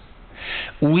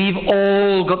 We've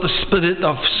all got the spirit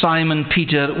of Simon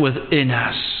Peter within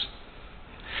us.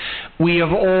 We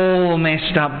have all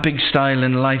messed up big style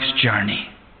in life's journey.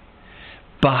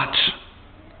 But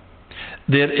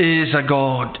there is a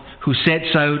God who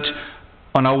sets out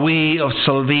on a way of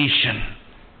salvation,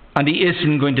 and he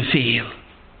isn't going to fail.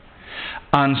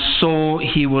 And so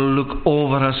he will look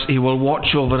over us, he will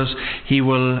watch over us, he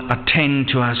will attend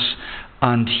to us,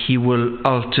 and he will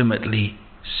ultimately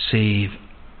save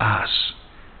us.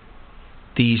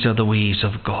 These are the ways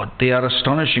of God. They are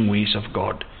astonishing ways of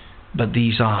God, but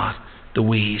these are the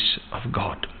ways of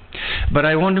God. But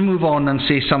I want to move on and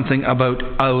say something about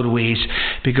our ways,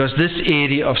 because this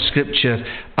area of Scripture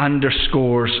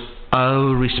underscores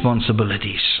our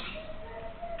responsibilities.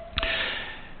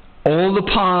 All the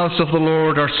paths of the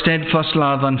Lord are steadfast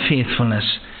love and faithfulness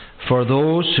for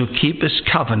those who keep his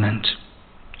covenant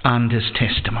and his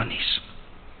testimonies.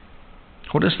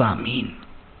 What does that mean?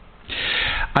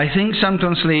 I think some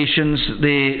translations,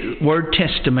 the word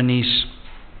testimonies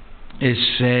is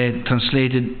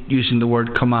translated using the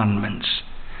word commandments.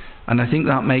 And I think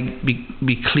that might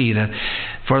be clearer.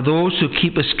 For those who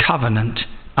keep his covenant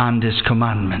and his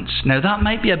commandments. Now that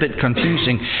might be a bit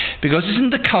confusing, because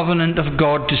isn't the covenant of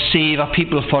God to save a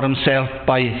people for himself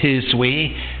by his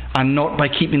way and not by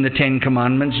keeping the 10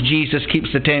 commandments? Jesus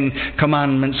keeps the 10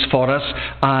 commandments for us,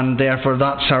 and therefore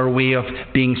that's our way of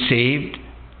being saved.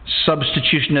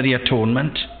 Substitutionary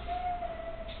atonement.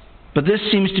 But this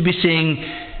seems to be saying,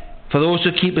 for those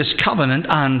who keep his covenant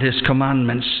and his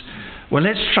commandments. Well,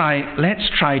 let's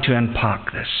try to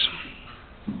unpack this.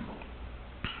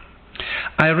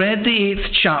 I read the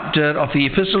 8th chapter of the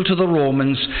Epistle to the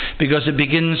Romans because it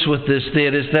begins with this: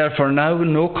 there is therefore now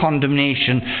no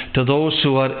condemnation to those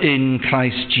who are in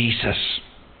Christ Jesus.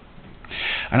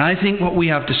 And I think what we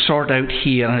have to sort out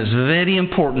here, and it's very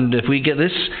important, if we get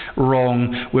this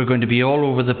wrong, we're going to be all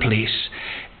over the place.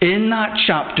 In that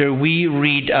chapter we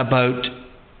read about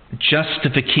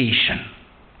justification.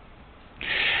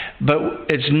 But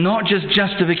it's not just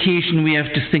justification we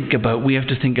have to think about. We have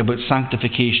to think about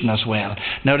sanctification as well.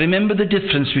 Now remember the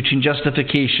difference between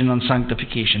justification and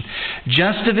sanctification.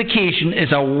 Justification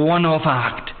is a one-off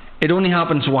act. It only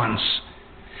happens once.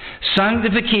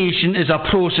 Sanctification is a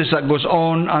process that goes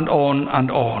on and on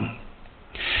and on.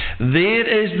 There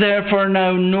is therefore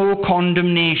now no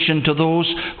condemnation to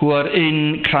those who are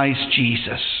in Christ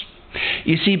Jesus.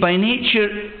 You see, by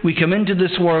nature we come into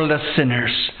this world as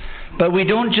sinners. But we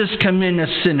don't just come in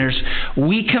as sinners,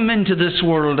 we come into this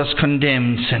world as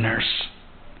condemned sinners.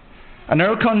 And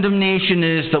our condemnation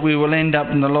is that we will end up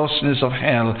in the lostness of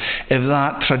hell if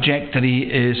that trajectory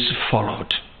is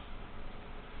followed.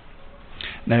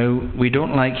 Now, we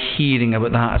don't like hearing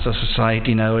about that as a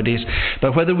society nowadays,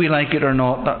 but whether we like it or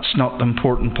not, that's not the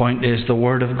important point. Is the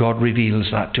Word of God reveals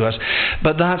that to us.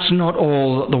 But that's not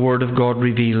all that the Word of God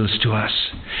reveals to us.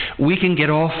 We can get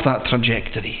off that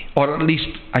trajectory, or at least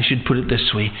I should put it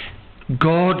this way,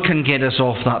 God can get us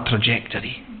off that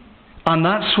trajectory. And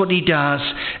that's what He does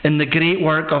in the great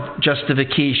work of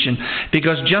justification.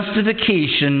 Because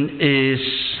justification is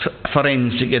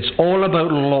forensic. It's all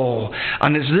about law.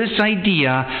 And it's this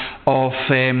idea of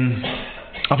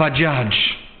a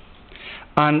judge.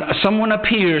 And someone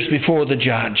appears before the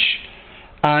judge.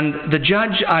 And the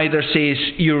judge either says,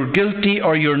 you're guilty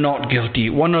or you're not guilty.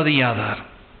 One or the other.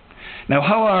 Now,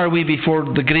 how are we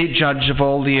before the great judge of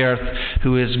all the earth,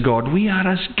 who is God? We are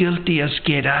as guilty as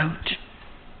get out.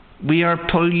 We are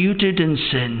polluted in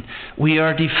sin. We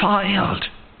are defiled,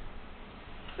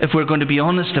 if we're going to be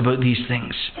honest about these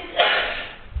things.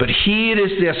 But here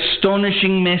is the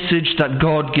astonishing message that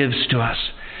God gives to us.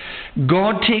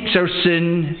 God takes our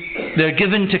sin, they're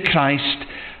given to Christ.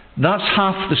 That's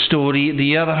half the story.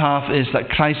 The other half is that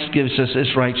Christ gives us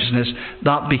His righteousness.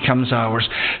 That becomes ours.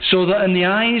 So that in the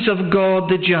eyes of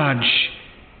God the judge,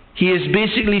 He is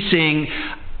basically saying,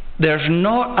 there's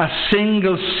not a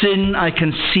single sin I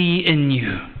can see in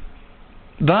you.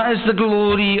 That is the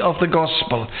glory of the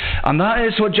gospel. And that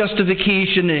is what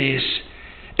justification is.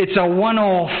 It's a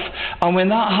one-off. And when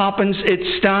that happens, it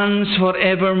stands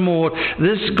forevermore.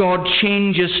 This God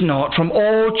changes not, from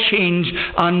all change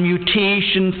and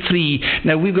mutation free.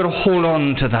 Now we've got to hold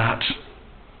on to that.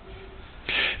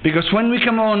 Because when we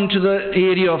come on to the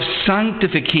area of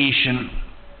sanctification,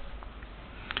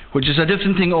 which is a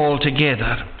different thing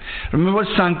altogether. Remember what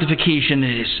sanctification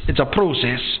is. It's a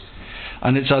process.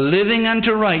 And it's a living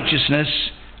unto righteousness,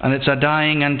 and it's a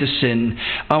dying unto sin.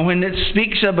 And when it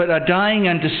speaks about a dying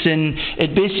unto sin,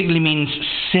 it basically means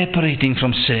separating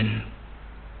from sin.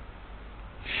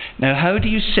 Now, how do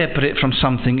you separate from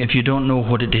something if you don't know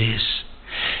what it is?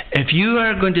 If you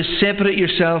are going to separate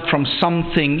yourself from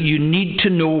something, you need to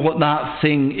know what that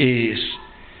thing is.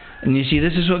 And you see,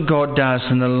 this is what God does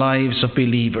in the lives of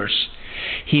believers.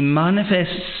 He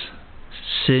manifests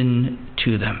sin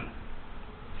to them.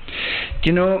 Do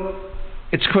you know,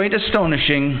 it's quite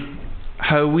astonishing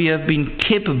how we have been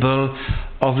capable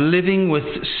of living with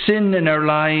sin in our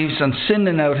lives and sin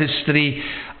in our history,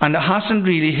 and it hasn't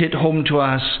really hit home to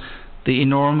us. The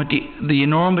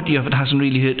enormity of it hasn't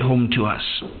really hit home to us.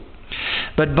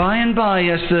 But by and by,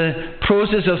 as the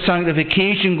process of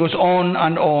sanctification goes on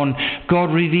and on,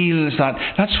 God reveals that.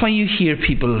 That's why you hear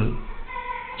people,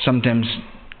 sometimes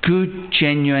good,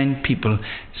 genuine people,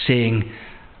 saying,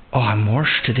 oh, I'm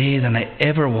worse today than I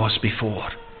ever was before.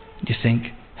 You think,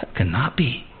 how can that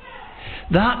be?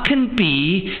 That can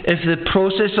be if the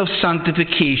process of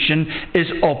sanctification is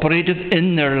operative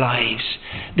in their lives.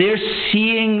 They're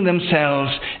seeing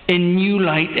themselves in new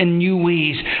light, in new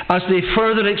ways, as they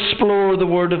further explore the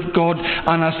Word of God,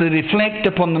 and as they reflect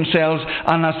upon themselves,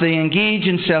 and as they engage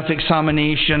in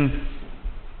self-examination.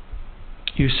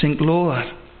 You sink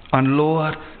lower and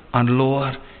lower and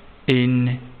lower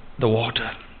in the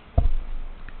water.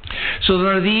 So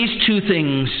there are these two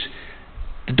things: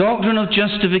 the doctrine of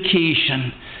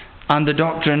justification and the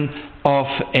doctrine of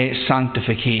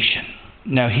sanctification.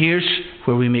 Now here's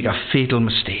where we make a fatal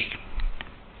mistake.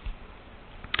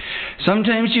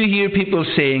 Sometimes you hear people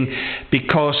saying,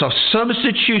 because of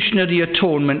substitutionary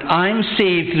atonement, I'm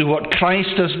saved through what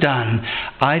Christ has done.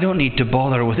 I don't need to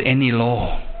bother with any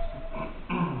law.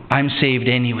 I'm saved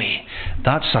anyway.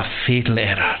 That's a fatal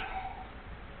error.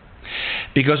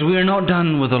 Because we are not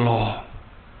done with the law.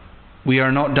 We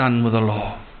are not done with the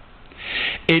law.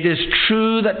 It is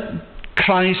true that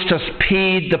Christ has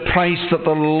paid the price that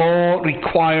the law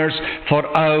requires for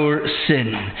our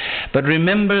sin. But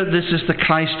remember, this is the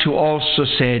Christ who also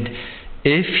said,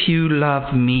 if you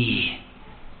love me,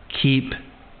 keep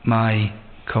my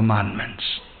commandments.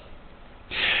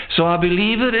 So a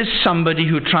believer is somebody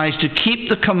who tries to keep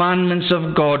the commandments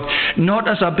of God, not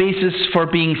as a basis for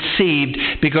being saved,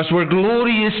 because we're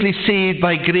gloriously saved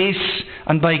by grace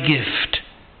and by gift,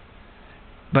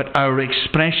 but our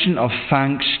expression of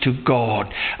thanks to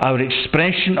God, our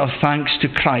expression of thanks to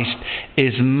Christ,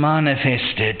 is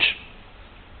manifested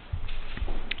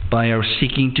by our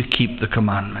seeking to keep the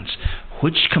commandments.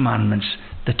 Which commandments?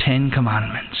 The 10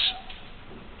 Commandments.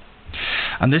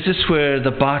 And this is where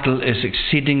the battle is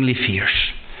exceedingly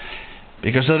fierce,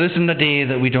 because there isn't a day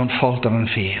that we don't falter and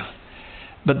fail.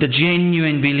 But the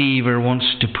genuine believer wants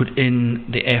to put in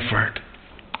the effort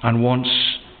and wants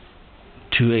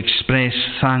to express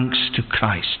thanks to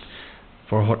Christ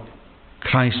for what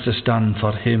Christ has done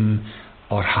for him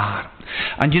or heart.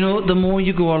 And the more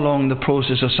you go along the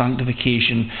process of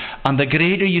sanctification, and the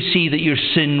greater you see that your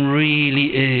sin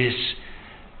really is,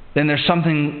 then there's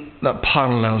something that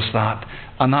parallels that,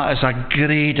 and that is a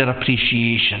greater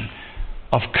appreciation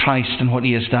of Christ and what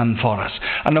He has done for us.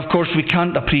 And of course we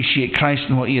can't appreciate Christ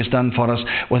and what He has done for us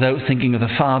without thinking of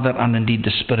the Father and indeed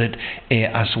the Spirit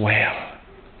as well.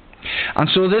 And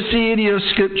so this area of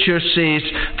Scripture says,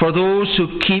 for those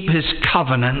who keep His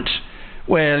covenant,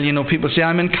 well, people say,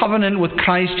 I'm in covenant with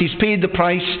Christ, He's paid the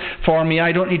price for me,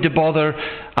 I don't need to bother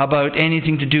about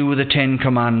anything to do with the 10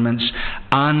 Commandments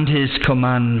and His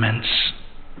commandments.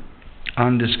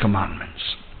 And His commandments.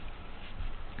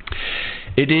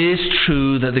 It is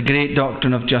true that the great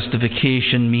doctrine of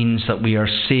justification means that we are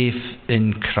safe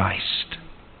in Christ.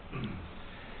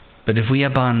 But if we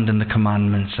abandon the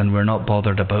commandments and we're not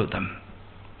bothered about them,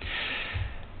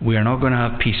 we are not going to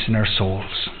have peace in our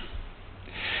souls.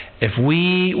 If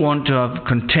we want to have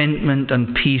contentment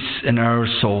and peace in our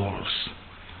souls,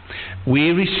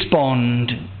 we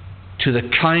respond to the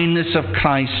kindness of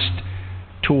Christ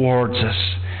towards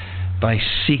us by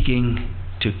seeking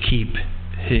to keep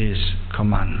His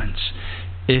commandments.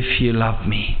 If you love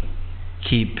me,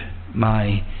 keep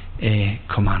my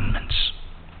commandments.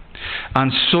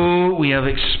 And so we have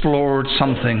explored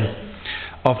something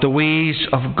of the ways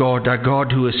of God, a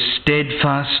God who is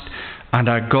steadfast and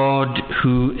a God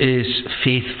who is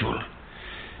faithful.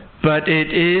 But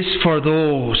it is for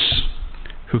those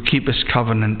who keep His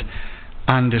covenant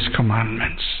and His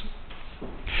commandments.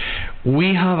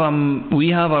 We have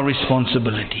a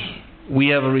responsibility. We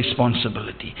have a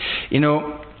responsibility.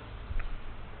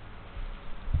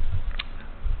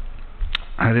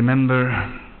 I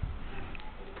remember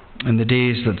in the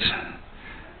days that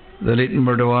the late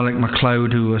Murdo Alec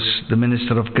MacLeod, who was the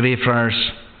minister of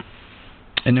Greyfriars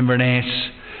in Inverness,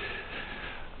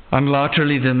 and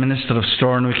latterly the minister of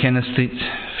Stornoway, Kenneth Street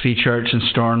Free Church in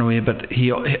Stornoway, but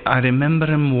I remember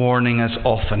him warning us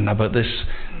often about this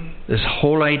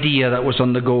whole idea that was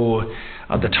on the go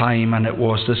at the time, and it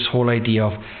was this whole idea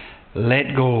of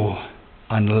let go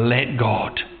and let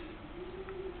God.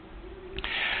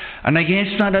 And I guess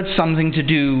that had something to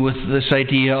do with this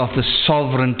idea of the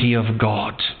sovereignty of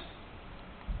God.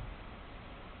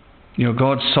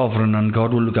 God's sovereign, and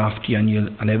God will look after you,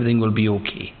 and everything will be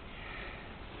okay.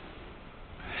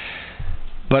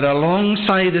 But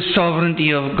alongside the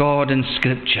sovereignty of God in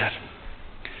Scripture,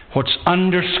 what's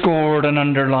underscored and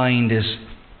underlined is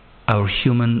our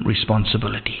human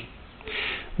responsibility.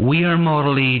 We are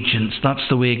moral agents. That's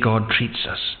the way God treats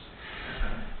us.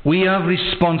 We have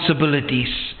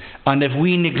responsibilities, and if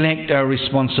we neglect our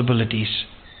responsibilities,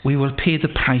 we will pay the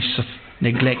price of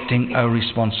neglecting our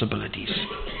responsibilities.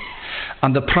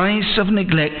 And the price of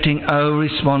neglecting our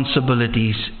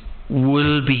responsibilities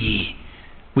will be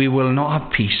we will not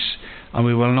have peace, and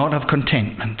we will not have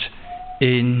contentment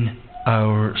in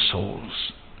our souls.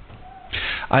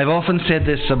 I've often said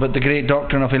this about the great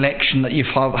doctrine of election that you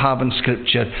have in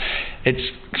Scripture.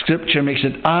 Scripture makes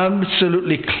it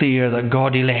absolutely clear that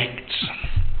God elects.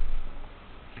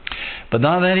 But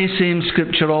that very same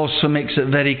Scripture also makes it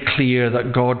very clear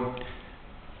that God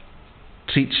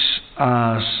treats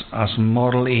us as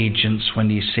moral agents when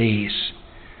He says,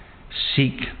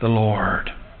 seek the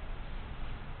Lord.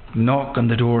 Knock and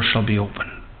the door shall be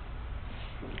open.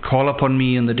 Call upon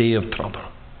me in the day of trouble.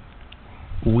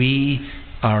 We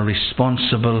are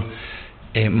responsible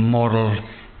moral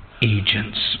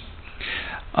agents.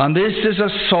 And this is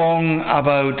a song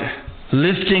about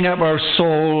lifting up our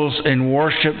souls in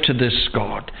worship to this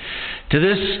God, to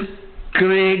this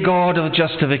great God of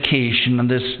justification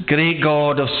and this great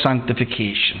God of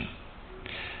sanctification.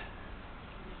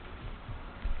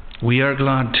 We are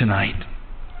glad tonight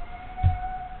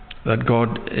that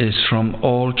God is from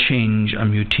all change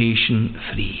and mutation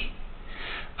free,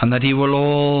 and that He will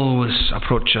always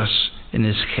approach us in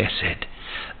His chesed,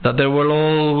 that there will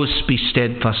always be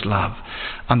steadfast love,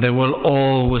 and there will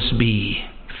always be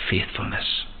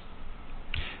faithfulness.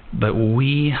 But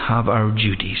we have our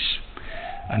duties,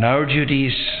 and our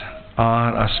duties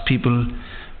are as people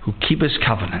who keep His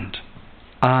covenant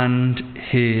and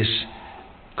His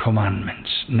commandments.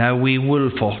 Now we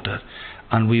will falter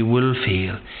and we will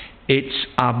fail. It's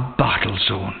a battle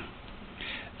zone,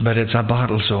 but it's a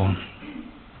battle zone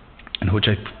in which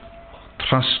I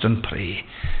trust and pray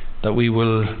that we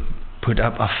will put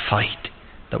up a fight,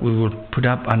 that we will put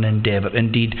up an endeavour.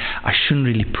 Indeed, I shouldn't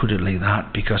really put it like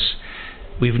that, because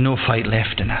we've no fight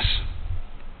left in us.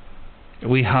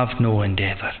 We have no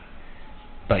endeavour,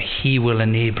 but He will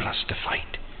enable us to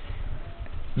fight.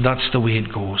 That's the way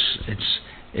it goes.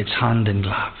 It's hand in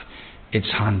glove.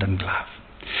 It's hand in glove.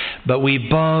 But we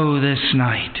bow this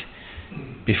night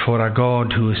before a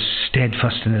God who is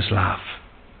steadfast in his love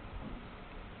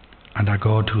and a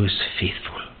God who is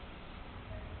faithful.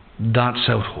 That's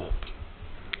our hope.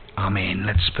 Amen.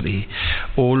 Let's pray.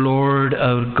 O Lord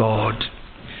our God,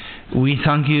 we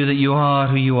thank you that you are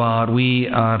who you are. We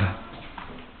are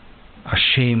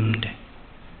ashamed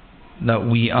that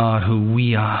we are who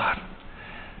we are.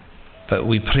 But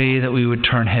we pray that we would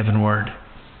turn heavenward,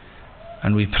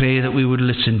 and we pray that we would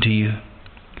listen to you,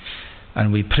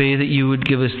 and we pray that you would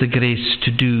give us the grace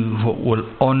to do what will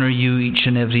honour you each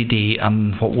and every day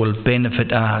and what will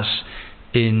benefit us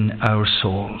in our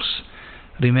souls.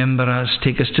 Remember us,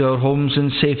 take us to our homes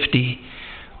in safety,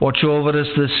 watch over us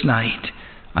this night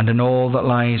and in all that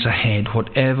lies ahead,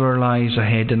 whatever lies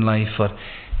ahead in life for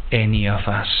any of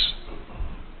us.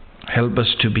 Help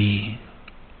us to be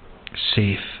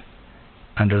safe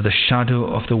under the shadow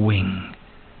of the wing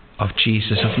of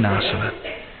Jesus of Nazareth.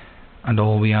 And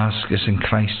all we ask is in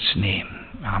Christ's name.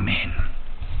 Amen.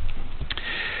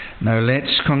 Now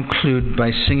let's conclude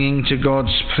by singing to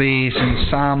God's praise in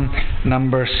Psalm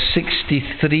number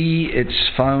 63. It's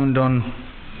found on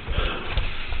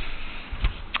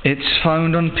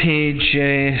page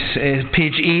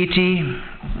 80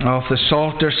 of the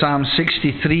Psalter, Psalm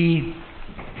 63.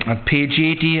 At page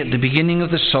 80, at the beginning of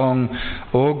the song,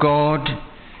 O God,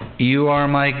 you are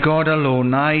my God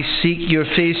alone. I seek your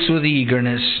face with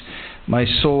eagerness. My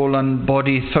soul and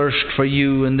body thirst for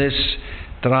you in this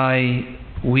dry,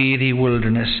 weary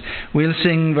wilderness. We'll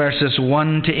sing verses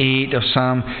 1 to 8 of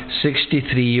Psalm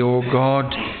 63. O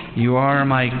God, you are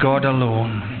my God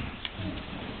alone.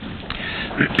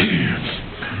 For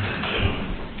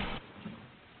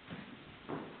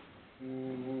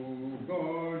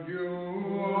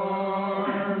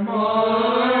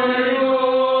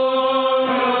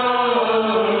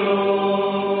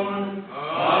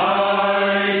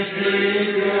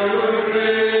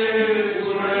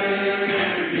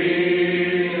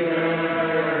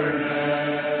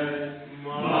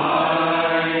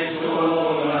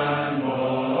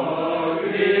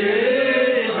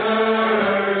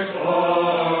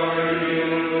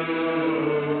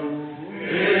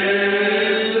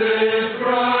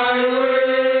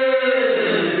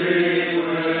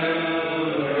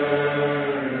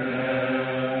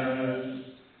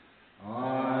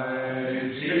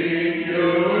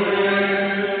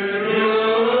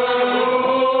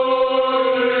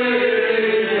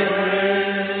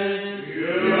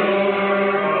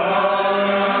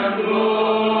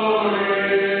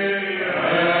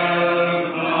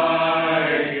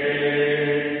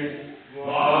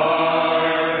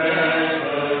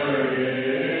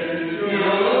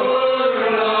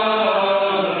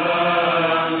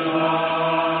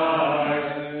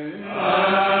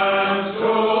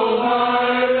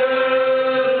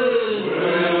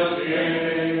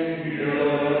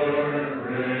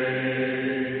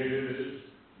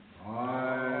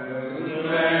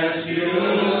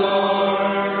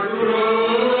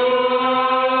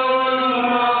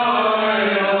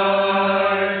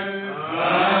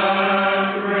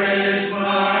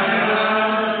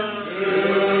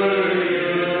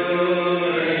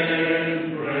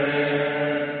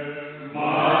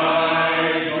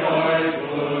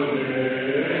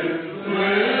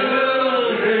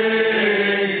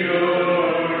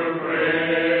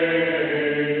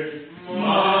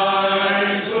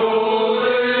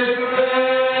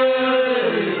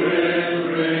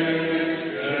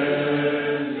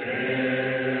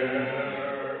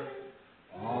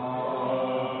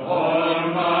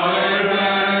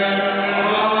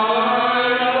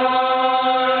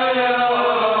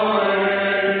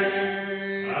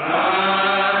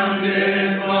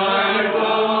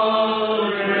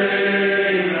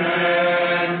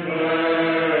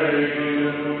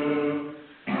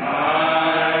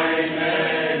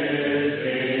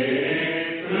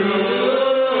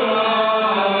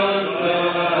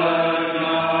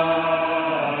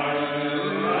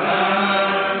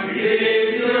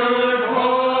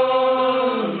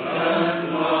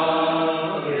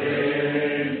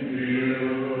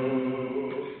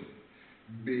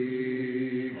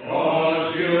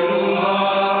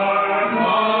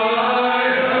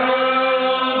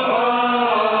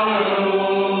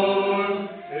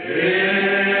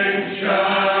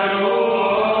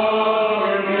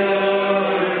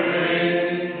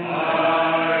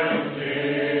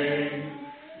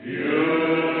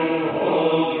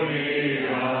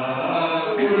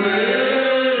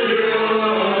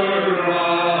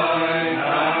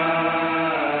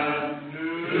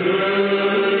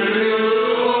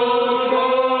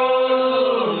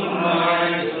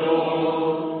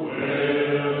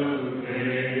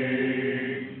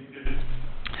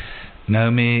Now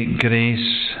may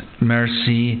grace,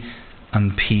 mercy,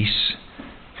 and peace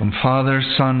from Father,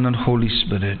 Son, and Holy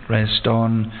Spirit rest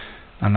on